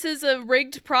that this is a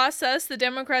rigged process. The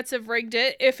Democrats have rigged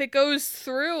it. If it goes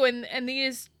through and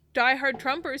these diehard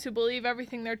Trumpers who believe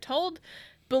everything they're told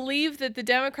believe that the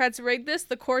Democrats rigged this,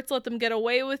 the courts let them get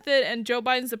away with it, and Joe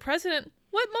Biden's the president,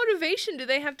 what motivation do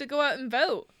they have to go out and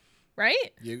vote?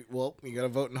 Right? You got to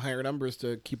vote in higher numbers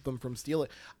to keep them from stealing.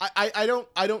 I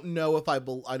don't know if I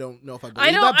believe that. But I don't know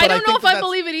if I that's,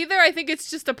 believe it either. I think it's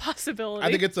just a possibility.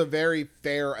 I think it's a very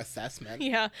fair assessment.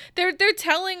 Yeah. They're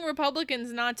telling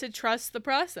Republicans not to trust the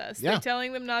process. Yeah. They're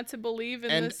telling them not to believe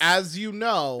in And this. as you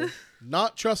know,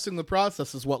 not trusting the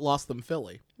process is what lost them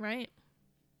Philly. Right.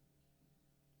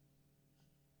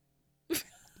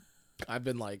 I've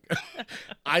been like,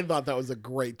 I thought that was a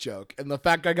great joke. And the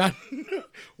fact I got,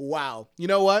 wow. You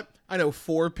know what? I know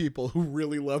 4 people who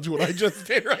really loved what I just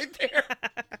did right there.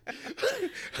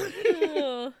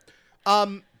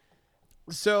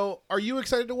 So are you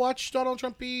excited to watch Donald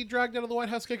Trump be dragged out of the White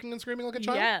House kicking and screaming like a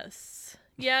child?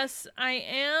 Yes, I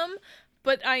am.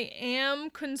 But I am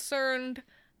concerned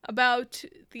about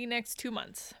the next 2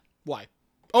 months. Why?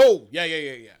 Oh, yeah.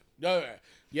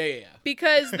 Yeah.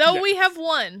 Because though we have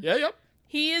won, Yep.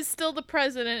 he is still the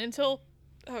president until,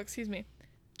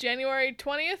 January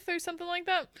 20th or something like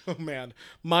that. Oh man,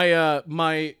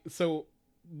 so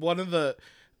one of the,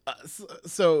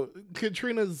 so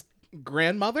Katrina's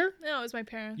grandmother, No, it was my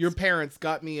parents. your parents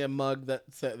got me a mug that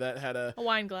had A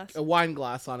wine glass. a wine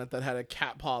glass on it that had a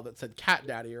cat paw that said Cat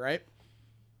Daddy, right?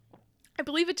 I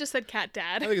believe it just said Cat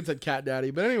Dad. I think it said Cat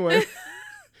Daddy, but anyway,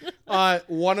 I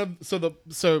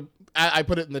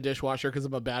put it in the dishwasher because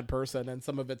I'm a bad person, and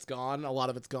some of it's gone. A lot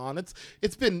of it's gone.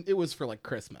 It was for like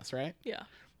Christmas, right? Yeah.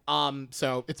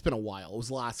 So it's been a while. It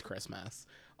was last Christmas.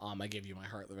 I gave you my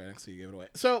heart the very next day you gave it away.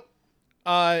 So,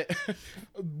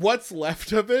 what's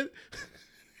left of it?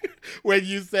 when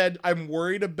you said I'm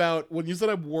worried about the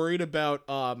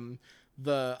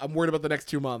next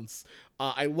 2 months,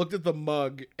 I looked at the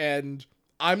mug and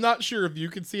I'm not sure if you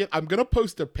can see it. I'm going to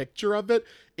post a picture of it.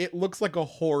 It looks like a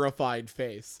horrified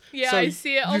face. Yeah, So I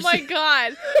see it. Oh you my see-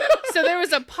 God. So there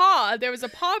was a paw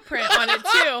print on it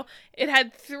too. It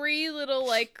had 3 little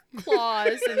like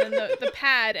claws and then the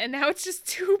pad, and now it's just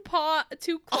 2 claw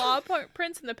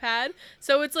prints in the pad.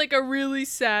 So it's like a really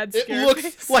sad It scare looks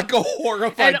face. like a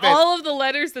horrified And face. all of the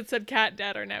letters that said Cat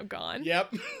Dad are now gone.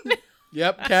 Yep.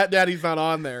 Yep, Cat Daddy's not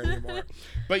on there anymore.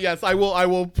 But yes, I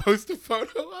will post a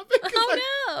photo of it. 'Cause Oh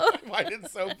no. I find it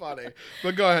so funny.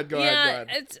 But go ahead.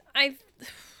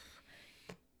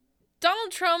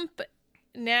 Donald Trump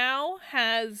now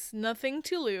has nothing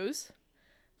to lose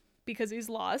because he's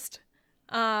lost.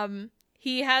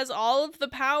 He has all of the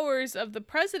powers of the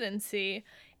presidency,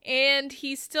 and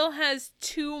he still has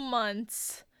 2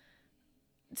 months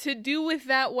to do with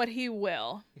that what he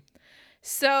will.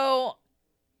 So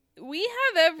we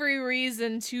have every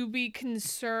reason to be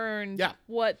concerned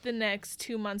what the next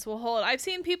 2 months will hold. I've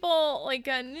seen people like,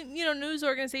 news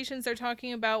organizations are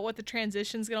talking about what the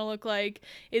transition's going to look like.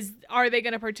 Are they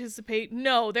going to participate?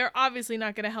 No, they're obviously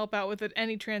not going to help out with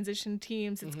any transition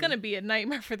teams. It's going to be a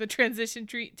nightmare for the transition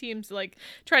teams to like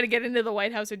try to get into the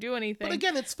White House or do anything. But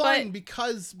again, it's fine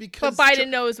because but Biden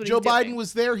knows what Joe he's doing. Biden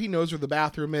was there. He knows where the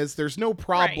bathroom is. There's no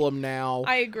problem now.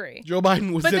 I agree. Joe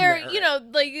Biden was But in they're, there.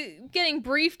 like getting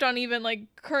briefed on even like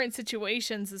current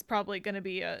situations is probably going to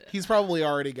be He's probably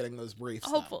already getting those briefs.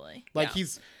 though. hopefully. Like yeah.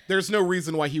 there's no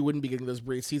reason why he wouldn't be getting those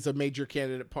briefs. He's a major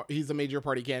candidate. He's a major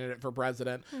party candidate for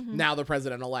president. Now the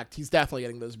president-elect. He's definitely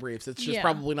getting those briefs. It's just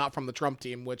probably not from the Trump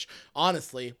team, which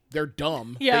honestly, they're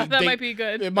dumb. Yeah, that might be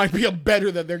good. It might be a better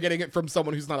that they're getting it from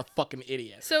someone who's not a fucking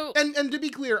idiot. So and to be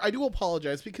clear, I do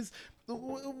apologize because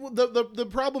the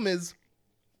problem is,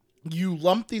 you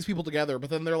lump these people together,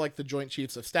 but then they're like the Joint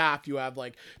Chiefs of Staff. You have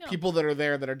like people that are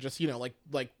there that are just, like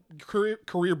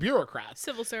career bureaucrats.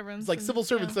 Civil servants. It's like civil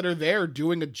servants that are there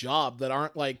doing a job that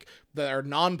aren't that are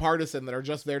nonpartisan, that are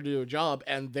just there to do a job,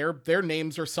 and their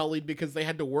names are sullied because they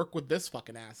had to work with this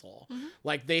fucking asshole.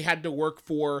 Like they had to work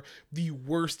for the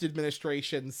worst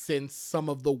administration since some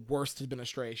of the worst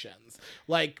administrations.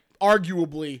 Like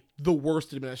arguably the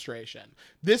worst administration.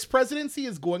 This presidency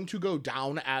is going to go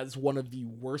down as one of the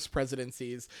worst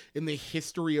presidencies in the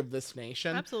history of this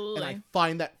nation. Absolutely. And I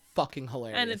find that fucking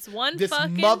hilarious. And it's one this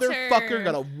fucking motherfucker term.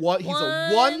 Got a what? He's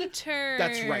a one term.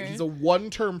 That's right. He's a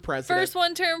one-term president. First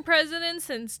one-term president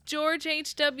since George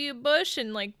H.W. Bush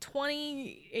in like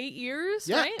 28 years.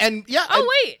 Yeah, right? and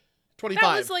wait, 25.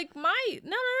 that was like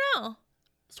no.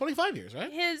 It's 25 years, right?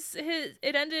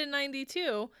 It ended in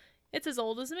 92. It's as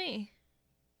old as me.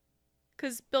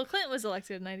 Because Bill Clinton was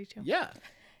elected in 92. Yeah.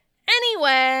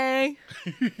 Anyway,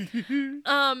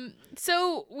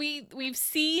 so we've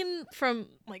seen from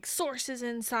like sources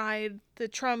inside the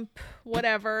Trump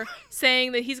whatever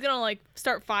saying that he's gonna like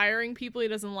start firing people he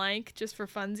doesn't like just for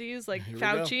funsies, like Here we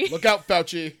Fauci. go. Look out,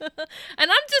 Fauci.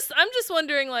 And I'm just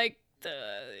wondering, like,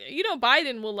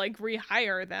 Biden will like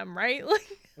rehire them, right? Like,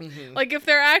 like if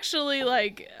they're actually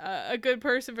like a good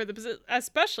person for the position,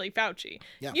 especially Fauci.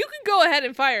 Yeah. You can go ahead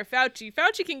and fire Fauci.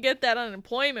 Fauci can get that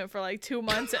unemployment for like 2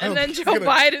 months, and then Joe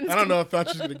Biden's. I don't know if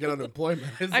Fauci's gonna get unemployment.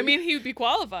 I mean, he would be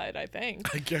qualified, I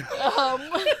think. I guess.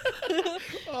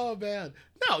 Oh man.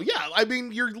 No, yeah. I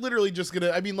mean, you're literally just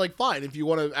gonna. I mean, like, fine if you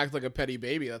want to act like a petty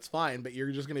baby, that's fine. But you're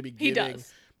just gonna be giving. He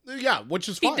does. Yeah, which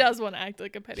is fine. He does want to act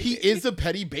like a petty He baby. is a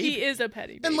petty baby. He is a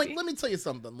petty baby. And like, let me tell you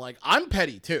something. Like, I'm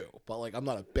petty too, but like, I'm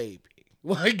not a baby.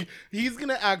 Like, he's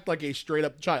gonna act like a straight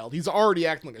up child. He's already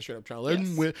acting like a straight up child. I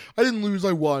didn't win. I didn't lose.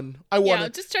 I won. I won. Yeah,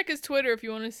 just check his Twitter if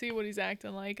you want to see what he's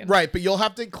acting like. And Right, but you'll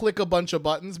have to click a bunch of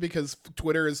buttons because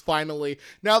Twitter is finally,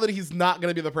 now that he's not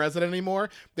going to be the president anymore,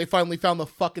 they finally found the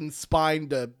fucking spine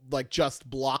to like just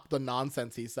block the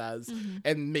nonsense he says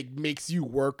and makes you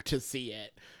work to see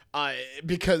it.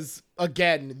 Because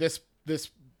again, this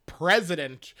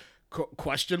president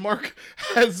question mark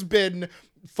has been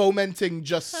fomenting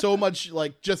just so much,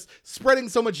 like just spreading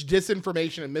so much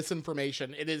disinformation and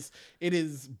misinformation. It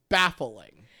is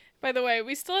baffling. By the way,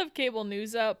 we still have cable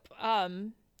news up.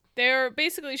 They're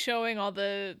basically showing all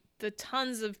the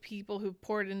tons of people who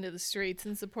poured into the streets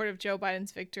in support of Joe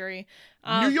Biden's victory.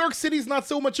 New York City's not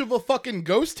so much of a fucking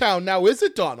ghost town now, is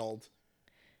it, Donald?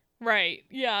 Right.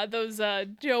 Yeah, those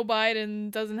Joe Biden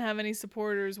doesn't have any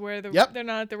supporters where they're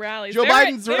not at the rallies. They're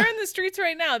in the streets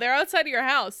right now. They're outside of your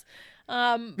house.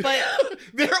 But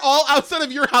they're all outside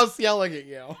of your house yelling at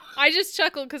you. I just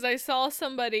chuckled because I saw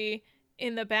somebody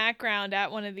in the background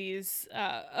at one of these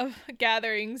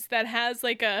gatherings that has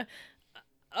like a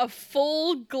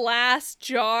full glass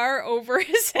jar over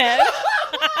his head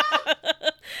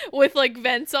with like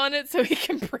vents on it so he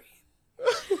can breathe.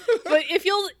 But if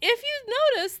you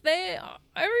notice,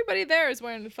 Everybody there is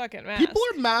wearing a fucking mask. People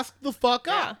are masked the fuck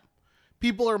up. Yeah.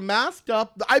 People are masked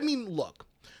up. I mean, look,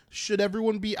 should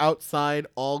everyone be outside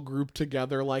all grouped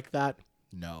together like that?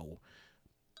 No.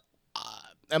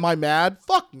 Am I mad?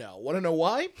 Fuck no. Want to know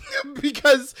why?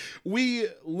 Because we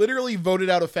literally voted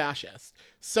out a fascist.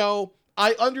 So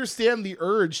I understand the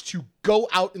urge to go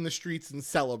out in the streets and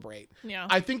celebrate. Yeah.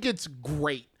 I think it's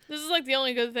great. This is like the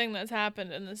only good thing that's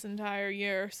happened in this entire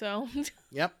year, so.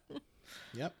 Yep.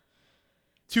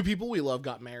 2 people we love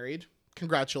got married.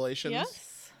 Congratulations.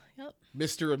 Yes. Yep.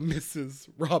 Mr. and Mrs.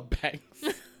 Rob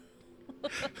Banks.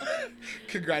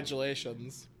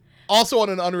 Congratulations. Also, on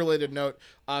an unrelated note,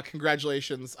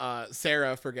 congratulations,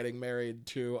 Sarah, for getting married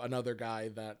to another guy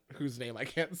whose name I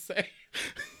can't say.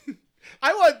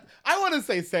 I want to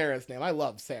say Sarah's name. I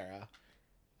love Sarah.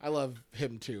 I love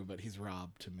him too, but he's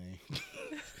Rob to me.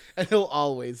 And he'll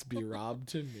always be Rob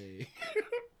to me.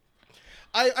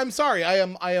 I'm sorry. I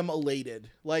am elated.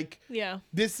 Like, Yeah.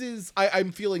 this is,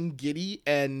 I'm feeling giddy,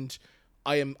 and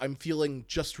I'm feeling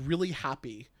just really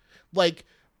happy. Like,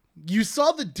 you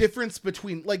saw the difference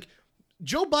between, like,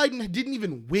 Joe Biden didn't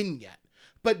even win yet,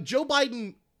 but Joe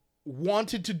Biden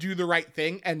wanted to do the right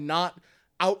thing and not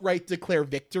outright declare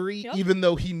victory, Yep. even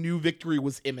though he knew victory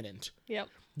was imminent. Yep.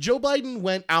 Joe Biden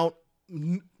went out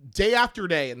day after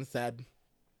day and said,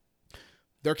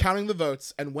 they're counting the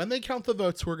votes, and when they count the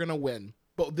votes, we're going to win.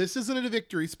 But this isn't a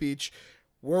victory speech.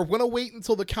 We're going to wait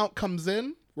until the count comes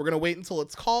in. We're going to wait until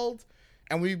it's called.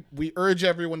 And we urge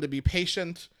everyone to be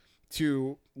patient,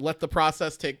 to let the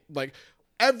process take, like,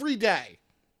 every day,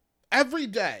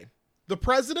 the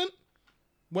president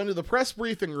went to the press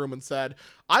briefing room and said,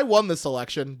 I won this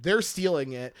election. They're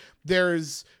stealing it.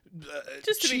 There's...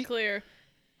 Just to be clear,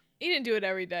 he didn't do it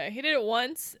every day. He did it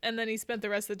once, and then he spent the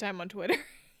rest of the time on Twitter.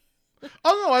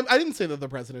 Oh, no, I didn't say that the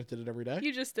president did it every day.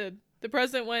 You just did. The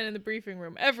president went in the briefing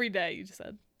room every day, you just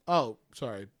said. Oh,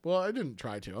 sorry. Well, I didn't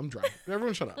try to. I'm drunk.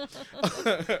 Everyone shut up.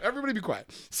 Everybody be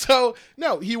quiet. So,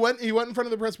 no, he went in front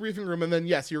of the press briefing room, and then,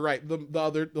 yes, you're right. The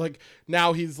other, like,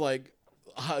 now he's, like,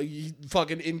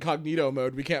 fucking incognito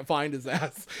mode. We can't find his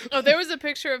ass. Oh, there was a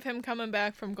picture of him coming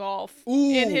back from golf.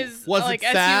 Ooh, in his, was like,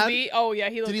 it sad? SUV. Oh, yeah,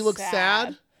 he looked sad. Did he look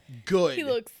sad? Good. He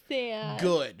looks sad.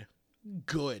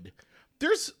 Good.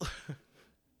 There's...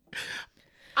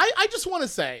 I just want to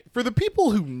say, for the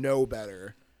people who know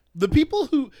better, the people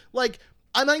who, like,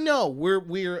 and I know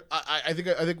I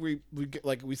think we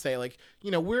like, we say, like,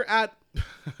 you know, we're at,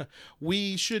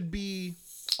 we should be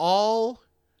all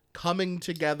coming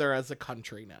together as a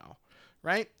country now,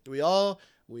 right?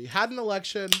 We had an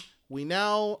election. We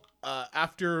now,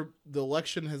 after the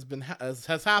election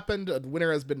has happened, a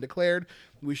winner has been declared,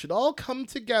 we should all come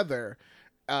together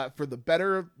for the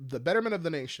betterment of the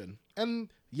nation.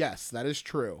 And yes, that is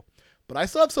true. But I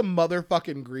still have some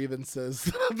motherfucking grievances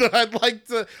that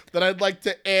I'd like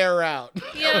to air out.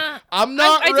 Yeah. I'm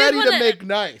not ready to make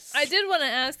nice. I did want to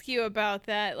ask you about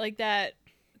that, like that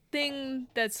thing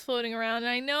that's floating around. And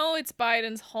I know it's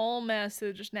Biden's whole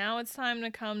message. Now it's time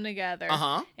to come together.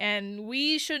 Uh-huh. And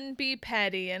we shouldn't be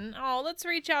petty. And, let's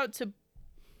reach out to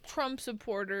Trump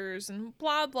supporters and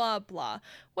blah, blah, blah.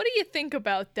 What do you think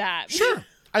about that? Sure.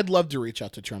 I'd love to reach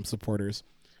out to Trump supporters.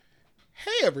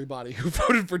 Hey, everybody who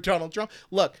voted for Donald Trump.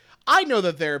 Look, I know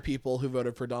that there are people who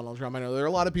voted for Donald Trump. I know there are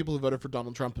a lot of people who voted for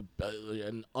Donald Trump,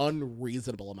 an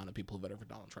unreasonable amount of people who voted for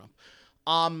Donald Trump.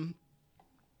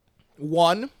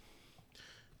 One,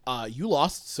 you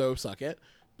lost, so suck it.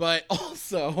 But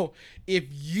also, if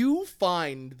you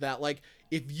find that, like,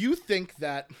 if you think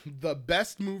that the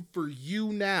best move for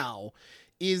you now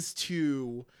is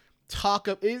to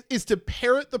is to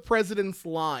parrot the president's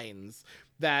lines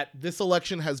that this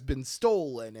election has been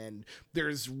stolen and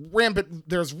there's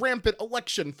rampant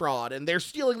election fraud and they're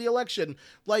stealing the election,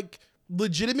 like,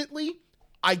 legitimately,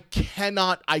 I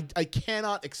cannot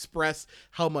express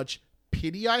how much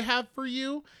pity I have for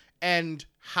you, and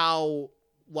how,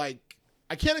 like,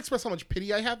 I can't express how much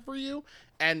pity I have for you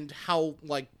and how,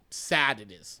 like, sad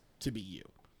it is to be you.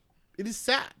 It is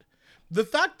sad. The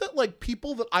fact that, like,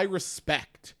 people that I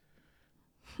respect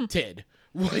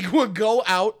would go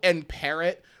out and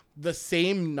parrot the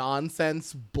same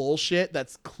nonsense bullshit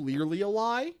that's clearly a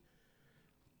lie,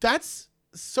 that's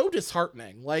so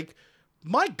disheartening. Like,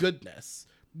 my goodness.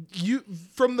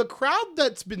 From the crowd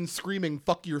that's been screaming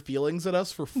fuck your feelings at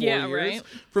us for 4 years, right.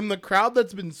 From the crowd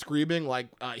that's been screaming, like,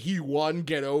 he won,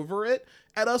 get over it,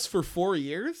 at us for 4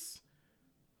 years,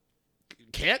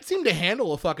 can't seem to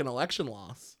handle a fucking election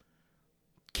loss.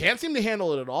 Can't seem to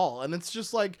handle it at all. And it's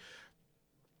just like,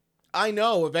 I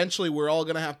know eventually we're all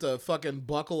gonna have to fucking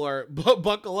buckle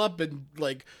up and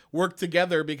like work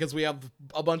together because we have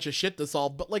a bunch of shit to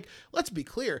solve. But like, let's be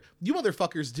clear, you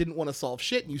motherfuckers didn't want to solve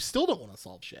shit, and you still don't want to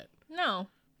solve shit. No,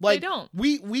 Like, they don't.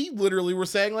 We literally were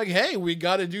saying like, hey, we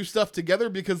got to do stuff together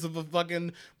because of a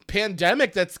fucking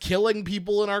pandemic that's killing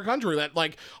people in our country. That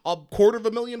like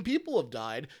 250,000 people have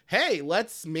died. Hey,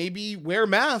 let's maybe wear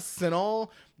masks and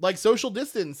all, like social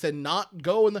distance and not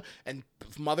go in the, and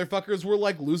motherfuckers were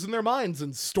like losing their minds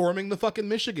and storming the fucking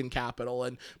Michigan Capitol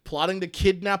and plotting to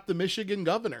kidnap the Michigan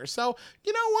governor. So,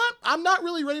 you know what? I'm not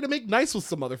really ready to make nice with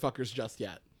some motherfuckers just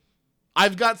yet.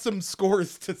 I've got some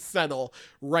scores to settle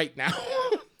right now.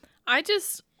 I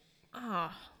just,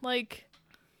 like,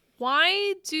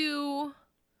 why do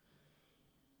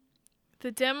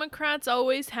the Democrats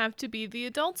always have to be the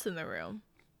adults in the room?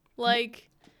 Like,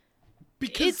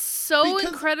 it's so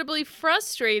incredibly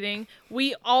frustrating.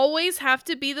 We always have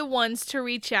to be the ones to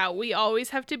reach out. We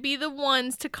always have to be the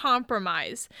ones to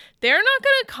compromise. They're not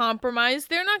going to compromise.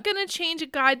 They're not going to change a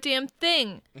goddamn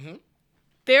thing. Mm-hmm.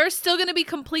 They're still going to be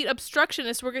complete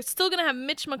obstructionists. We're still going to have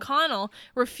Mitch McConnell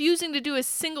refusing to do a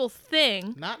single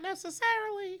thing. Not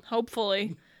necessarily.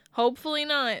 Hopefully. Hopefully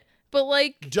not. But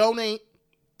like... Donate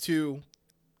to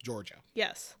Georgia.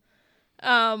 Yes.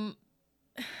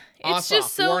 It's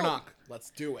just so... Warnock. Let's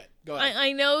do it. Go ahead.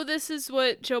 I know this is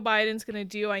what Joe Biden's going to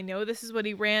do. I know this is what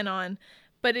he ran on.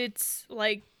 But it's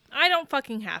like, I don't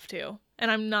fucking have to. And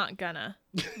I'm not gonna.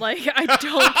 Like, I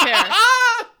don't care.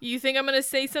 You think I'm gonna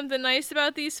say something nice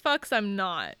about these fucks? I'm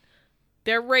not.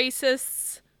 They're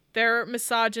racists. They're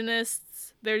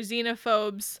misogynists. They're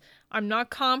xenophobes. I'm not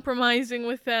compromising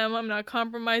with them. I'm not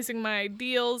compromising my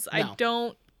ideals. No. I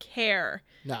don't care.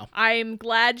 No. I'm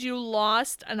glad you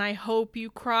lost, and I hope you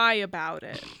cry about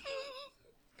it.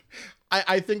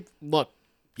 I think, look,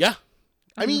 yeah.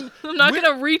 I mean, I'm not going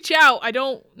to reach out. I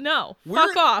don't know.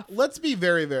 Fuck off. Let's be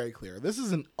very, very clear. This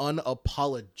is an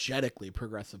unapologetically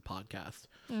progressive podcast.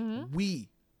 Mm-hmm. We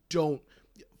don't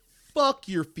fuck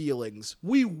your feelings.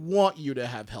 We want you to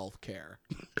have health care.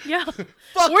 Yeah.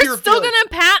 Fuck We're your still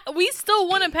feelings. we still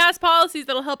want to pass policies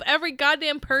that'll help every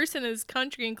goddamn person in this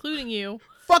country, including you.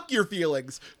 Fuck your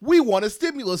feelings. We want a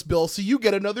stimulus bill so you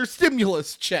get another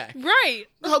stimulus check. Right.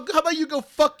 How about you go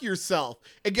fuck yourself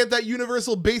and get that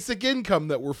universal basic income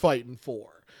that we're fighting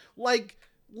for? Like,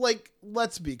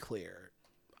 let's be clear.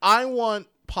 I want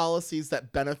policies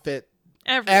that benefit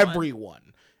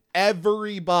everyone.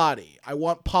 Everybody. I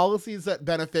want policies that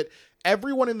benefit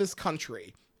everyone in this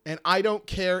country. And I don't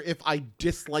care if I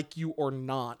dislike you or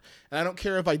not. And I don't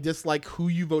care if I dislike who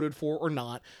you voted for or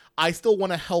not. I still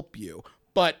want to help you.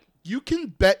 But you can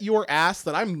bet your ass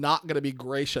that I'm not going to be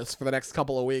gracious for the next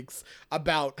couple of weeks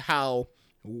about how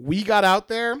we got out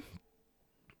there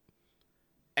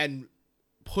and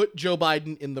put Joe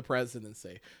Biden in the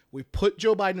presidency. We put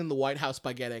Joe Biden in the White House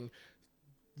by getting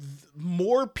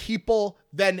more people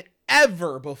than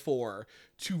ever before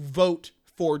to vote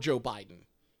for Joe Biden.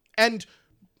 And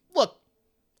look,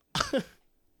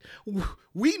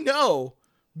 we know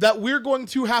that we're going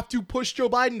to have to push Joe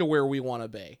Biden to where we want to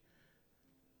be.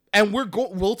 And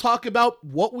we'll talk about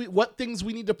what things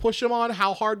we need to push him on,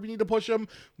 how hard we need to push him,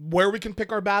 where we can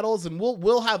pick our battles, and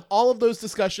we'll have all of those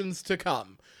discussions to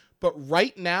come. But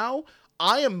right now,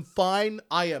 I am fine.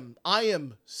 I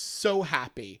am so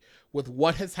happy with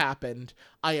what has happened.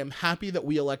 I am happy that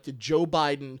we elected Joe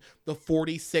Biden, the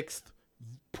 46th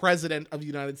president of the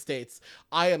United States.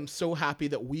 I am so happy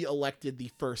that we elected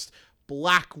the first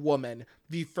Black woman,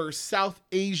 the first South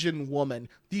Asian woman,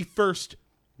 the first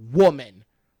woman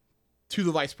to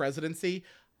the vice presidency.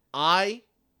 I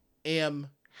am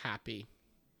happy.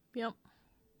 Yep.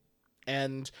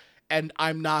 And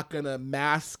I'm not going to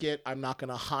mask it. I'm not going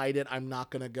to hide it. I'm not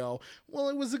going to go, well,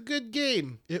 it was a good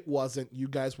game. It wasn't. You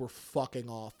guys were fucking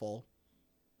awful.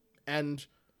 And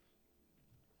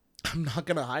I'm not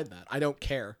going to hide that. I don't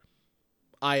care.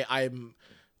 I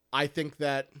think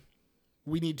that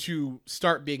we need to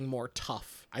start being more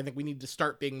tough. I think we need to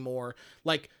start being more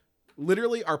like,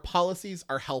 literally, our policies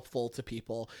are helpful to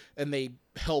people, and they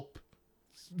help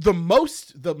the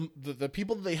most. The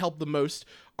people that they help the most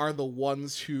are the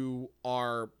ones who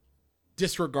are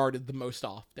disregarded the most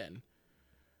often.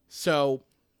 So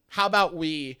how about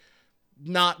we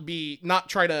not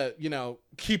try to,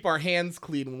 keep our hands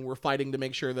clean when we're fighting to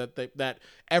make sure that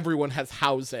everyone has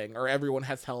housing, or everyone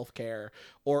has health care,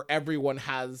 or everyone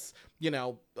has,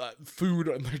 food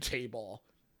on their table.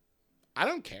 I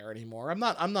don't care anymore. I'm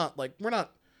not like,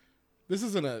 this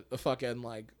isn't a fucking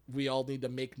like, we all need to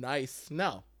make nice.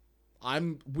 No,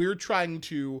 we're trying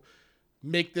to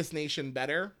make this nation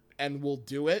better, and we'll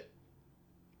do it.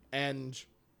 And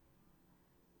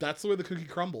That's the way the cookie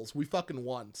crumbles. We fucking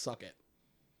won. Suck it.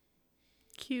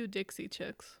 Cue Dixie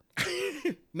Chicks.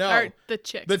 No. Or the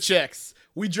Chicks. The Chicks.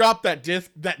 We dropped that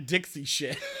Dixie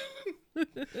shit.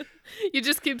 You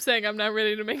just keep saying, I'm not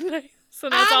ready to make nice. So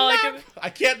that's all I can... I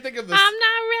can't think of this. I'm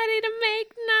not ready to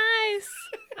make nice.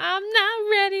 I'm not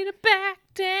ready to back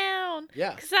down.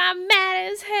 Yeah. Because I'm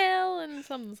mad as hell and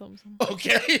something.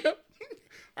 Okay.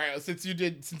 All right, since you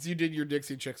did your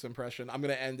Dixie Chicks impression, I'm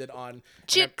going to end it on...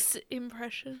 Chicks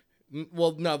impression.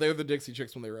 Well, no, they were the Dixie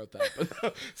Chicks when they wrote that.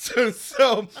 But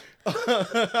so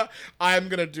I'm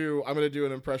gonna do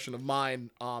an impression of mine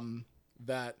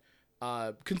that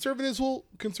conservatives will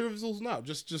know.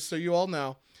 Just so you all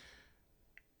know,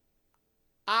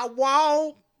 I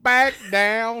won't back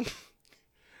down.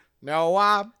 No,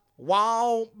 I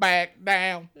won't back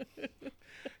down.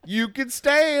 You can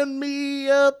stand me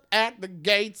up at the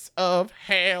gates of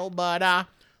hell, but I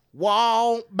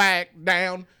won't back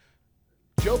down.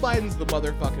 Joe Biden's the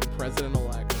motherfucking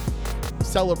president-elect.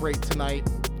 Celebrate tonight.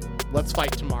 Let's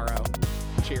fight tomorrow.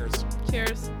 Cheers.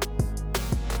 Cheers.